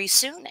all very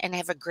soon, and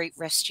have a great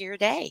rest of your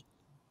day.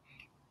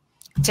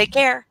 Take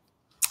care.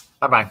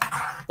 Bye-bye.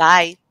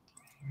 Bye.